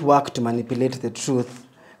 Don't work to manipulate the truth,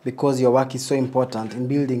 because your work is so important in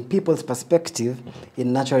building people's perspective,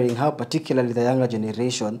 in nurturing how particularly the younger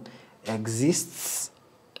generation exists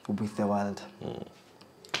with the world.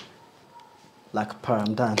 Like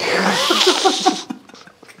I'm done.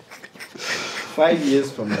 5 years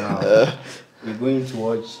from now, we're going to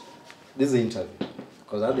watch this interview,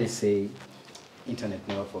 because as they say, internet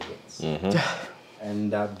never forgets.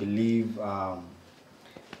 And I believe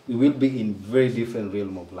we will be in very different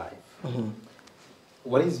realm of life.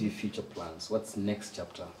 What is your future plans? What's next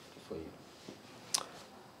chapter for you?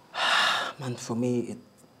 Man, for me,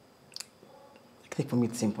 I think for me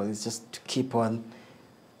it's simple. It's just to keep on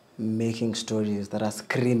making stories that are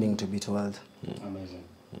screaming to be told. Amazing.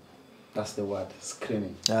 That's the word,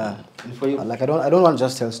 screaming. Yeah. And for you? Like I don't want to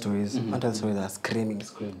just tell stories. I want to tell stories that are screaming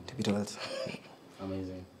to be told.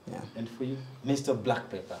 Amazing. Yeah. And for you, Mr. Black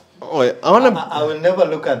Pepper. Oh, I wanna. I will never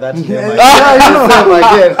look at that name again.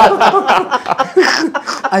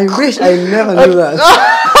 I wish I never knew that.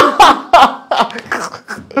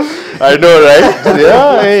 I know, right?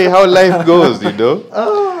 Yeah, hey, how life goes, you know.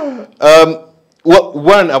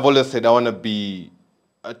 One, I've always said I want to be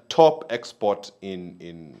a top expert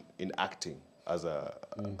in acting as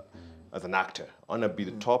an actor. I want to be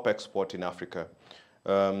the top expert in Africa.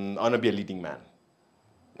 I want to be a leading man.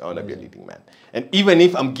 I want to be a leading man. And even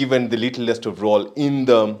if I'm given the littlest of role in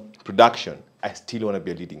the production, I still want to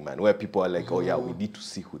be a leading man, where people are like, oh yeah, we need to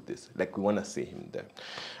see who this. Like, we want to see him there.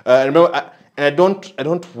 I remember, I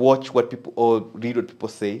don't watch what people or read what people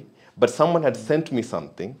say, but someone had sent me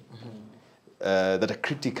something that a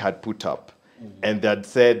critic had put up, and they had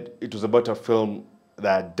said it was about a film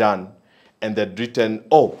that I had done, and they'd written,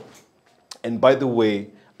 oh, and by the way,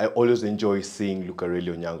 I always enjoy seeing Lucarrelli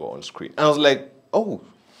Onyango on screen. And I was like, oh,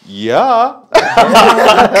 yeah.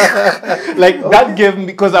 Like, that gave me,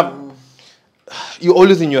 because you're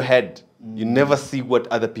always in your head. You never see what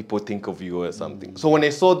other people think of you or something. So when I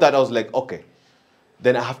saw that, I was like, okay,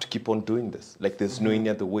 then I have to keep on doing this. Like, there's no any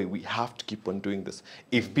other way. We have to keep on doing this.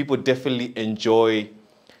 If people definitely enjoy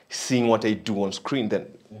seeing what I do on screen, then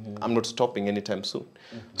I'm not stopping anytime soon.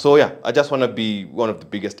 So yeah, I just want to be one of the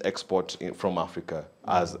biggest exports from Africa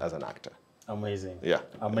as an actor. Amazing. Yeah.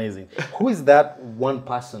 Amazing. Who is that one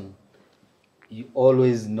person you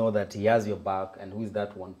always know that he has your back, and who is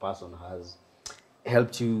that one person has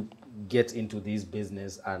helped you get into this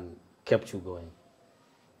business and kept you going?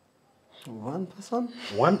 One person?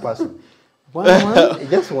 One person. One?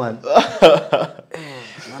 Just one.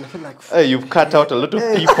 Man, I feel like... Hey, you've cut out a lot of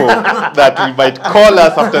people that we might call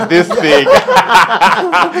us after this thing.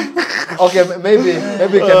 Okay, maybe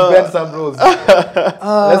we can bend some rules.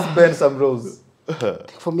 Let's bend some rules.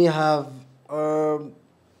 For me, I have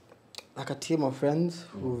like a team of friends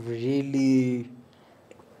who've really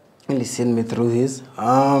seen me through this.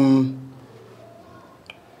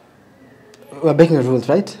 We're breaking the rules,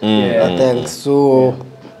 right? Thanks. So,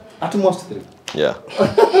 at most 3. Yeah.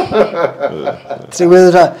 3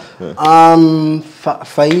 ways.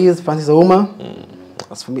 Faiz, Francis Ouma.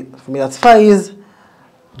 That's for me, that's Faiz.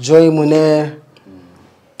 Joy Mune.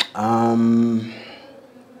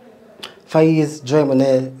 Faiz, Joy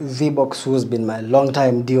Mune, V-Box, who's been my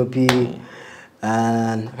long-time DOP,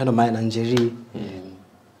 and a friend of mine, Anjeri.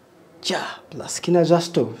 Yeah, plus Kina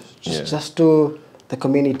Justo. Justo, the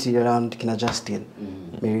community around Kina Justin,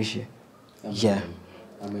 Merishi. Yeah.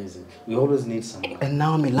 Amazing. We always need someone. And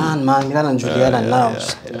now Milan and Juliana now.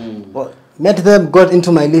 Well, met them, got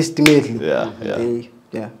into my list immediately.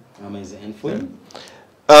 Yeah. Amazing. And for you?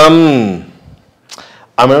 I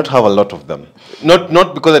may not have a lot of them.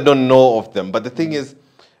 Not because I don't know of them, but the thing is,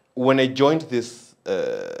 when I joined this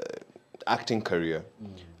acting career,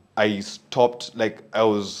 I stopped, like, I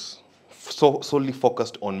was solely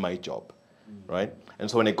focused on my job, right? And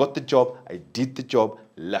so when I got the job, I did the job,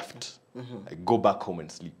 left. I go back home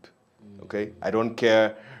and sleep, okay? I don't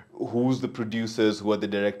care who's the producers, who are the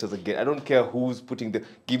directors again. I don't care who's putting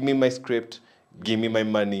give me my script, give me my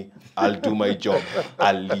money, I'll do my job,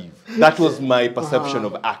 I'll leave. That was my perception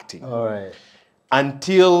of acting. All right.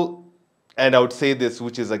 Until, and I would say this,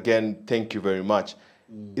 which is again, thank you very much,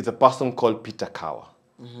 it's a person called Peter Kawa.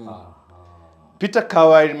 Peter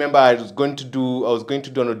Kawa, I remember I was going to do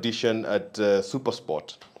an audition at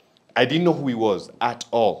Supersport. I didn't know who he was at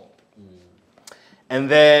all. And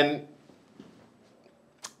then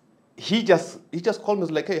he just called me,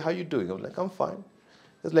 was like, hey, how you doing? I was like, I'm fine.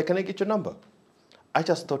 He was like, can I get your number? I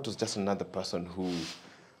just thought it was just another person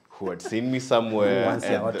who had seen me somewhere. Wants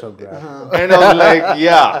your autograph. And I was like,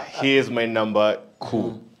 yeah, here's my number,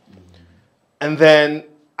 cool. And then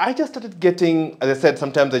I just started getting, as I said,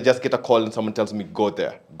 sometimes I just get a call and someone tells me, go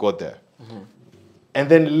there, go there. And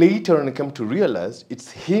then later on I come to realize it's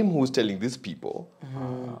him who's telling these people,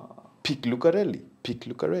 pick Lucarrelli, pick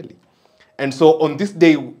Lucarrelli. And so on this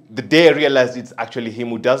day, the day I realized it's actually him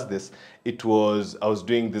who does this, there's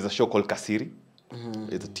a show called Kasiri.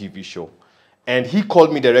 It's a TV show. And he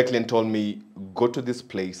called me directly and told me, go to this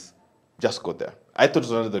place, just go there. I thought it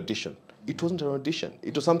was another audition. It wasn't an audition.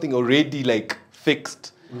 It was something already like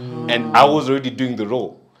fixed. And I was already doing the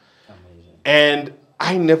role. Amazing. And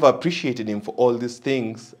I never appreciated him for all these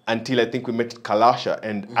things until I think we met Kalasha.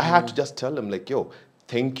 And I had to just tell him like, yo,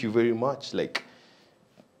 thank you very much. Like,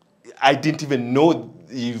 I didn't even know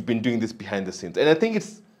you've been doing this behind the scenes. And I think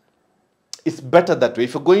it's better that way.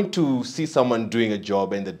 If you're going to see someone doing a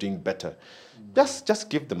job and they're doing better, just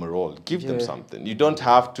give them a role. Give them something. You don't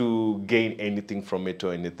have to gain anything from it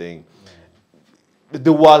or anything.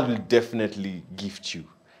 The world will definitely gift you.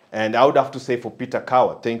 And I would have to say for Peter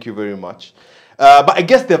Kawa, thank you very much. But I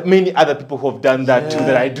guess there are many other people who have done that too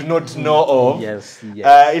that I do not know of. Yes,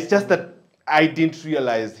 yes. It's just that I didn't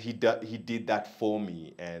realize he did that for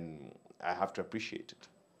me, and I have to appreciate it.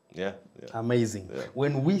 Yeah. Amazing. Yeah.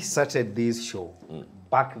 When we started this show,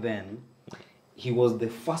 back then, he was the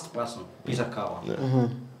first person, Peter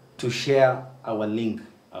Kawa, to share our link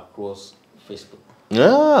across Facebook.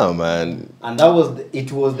 Yeah, man. And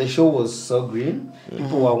the show was so green.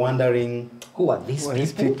 People were wondering, who are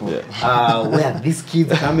these people? Yeah. Where are these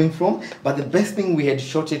kids coming from? But the best thing, we had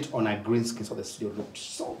shot it on a green screen, so the studio looked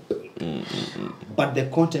so big. But the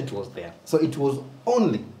content was there. So it was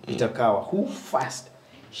only Peter Kawa who first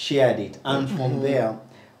shared it. And from there,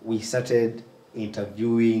 we started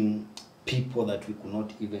interviewing people that we could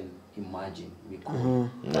not even imagine we could.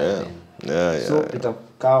 So Peter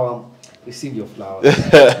Kawa, receive your flowers.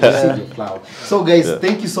 Receive your flowers. So guys,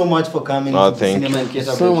 thank you so much for coming to the Cinema and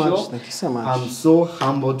Theatre Show. Thank you so much. I'm so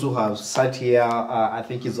humbled to have sat here. I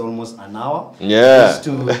think it's almost an hour. Just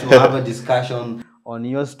to have a discussion on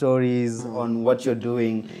your stories, on what you're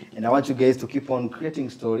doing. And I want you guys to keep on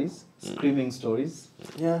creating stories, screaming stories.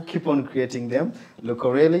 Yeah. Keep on creating them.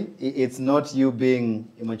 Lucarrelli, it's not you being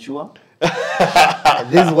immature.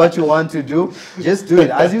 This is what you want to do. Just do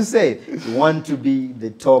it. As you say, you want to be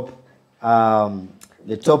the top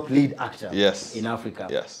lead actor in Africa.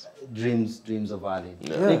 Yes. Dreams of Ali.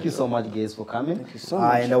 Thank you so much, guys, for coming. Thank you so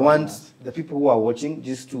much. And I want the people who are watching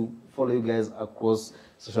just to follow you guys across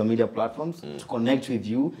social media platforms, to connect with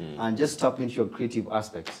you, and just tap into your creative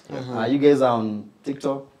aspects. You guys are on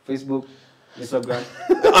TikTok, Facebook, Instagram?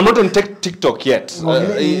 I'm not on TikTok yet.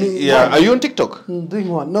 Are you on TikTok? Doing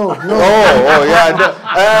what? No. Oh, yeah.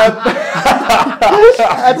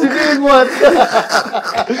 That's doing what?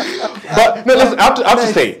 But no, listen, I have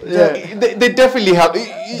to say, they definitely have.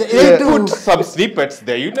 They put some snippets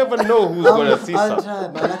there. You never know who's going to see some.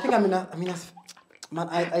 I think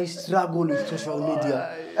I struggle with social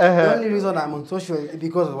media. The only reason I'm on social is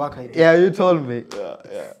because of work I do. Yeah, you told me.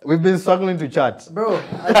 We've been struggling to chat. Bro,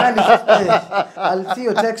 I'll see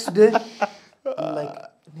your text today. I'm like,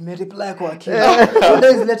 me reply kwa kila. 2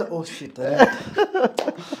 days later, oh shit.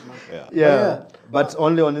 But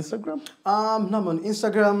only on Instagram? No, I'm on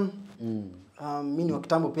Instagram. Mini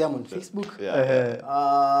wakitambo pia I'm on Facebook.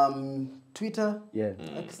 Twitter.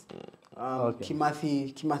 X.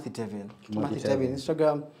 Kimathi Tevin. Kimathi Tevin.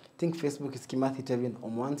 Instagram. I think Facebook is Kimathi Tevin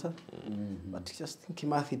Omwanta. But just think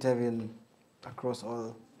Kimathi Tevin across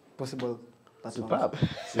all possible platforms.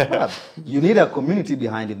 Superb. You need a community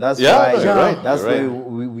behind it. That's why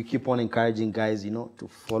we keep on encouraging guys, to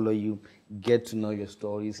follow you, get to know your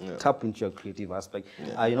stories, tap into your creative aspect.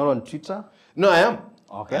 Are you not on Twitter? No, I am.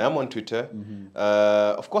 Okay. I am on Twitter.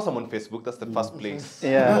 Of course, I'm on Facebook. That's the first place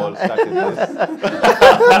Yeah. we all started this.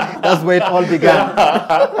 That's where it all began.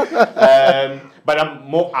 But I'm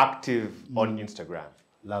more active on Instagram.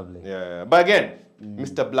 Lovely. Yeah. But again,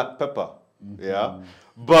 Mr. Black Pepper. Yeah.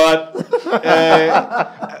 But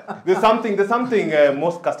there's something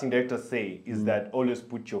most casting directors say is that always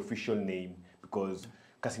put your official name, because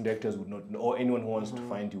casting directors would not know, or anyone who wants to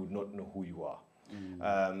find you would not know who you are.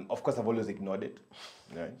 Of course, I've always ignored it.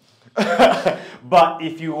 Right? But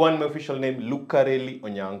if you want my official name, Lucarrelli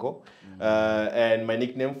Onyango, and my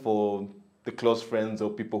nickname for the close friends or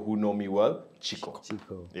people who know me well, Chico.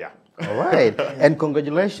 Chico. Yeah. All right. And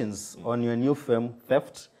congratulations on your new film,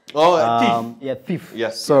 Theft. Oh, Thief. Yeah, Thief.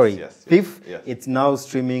 Yes. Sorry. Yes. Thief. Yes. It's now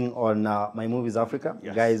streaming on My Movies Africa.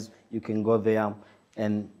 Yes. Guys, you can go there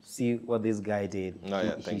and see what this guy did. Oh,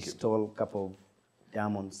 yeah, He thank you. stole a couple of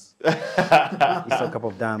diamonds. He stole a couple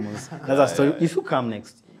of diamonds. That's a story. You should come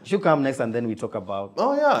next. You should come next, and then we talk about.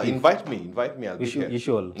 Oh yeah, invite me. I'll be here. You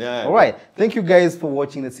should. Yeah. All right. Thank you guys for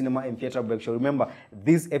watching the Cinema and Theatre Break Show. Remember,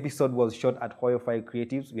 this episode was shot at Hoyofire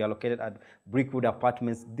Creatives. We are located at Brickwood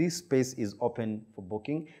Apartments. This space is open for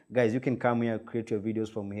booking. Guys, you can come here, create your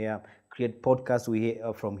videos from here, create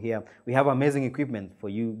podcasts from here. We have amazing equipment for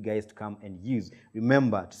you guys to come and use.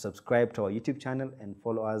 Remember to subscribe to our YouTube channel and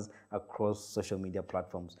follow us across social media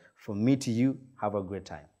platforms. From me to you, have a great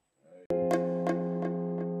time.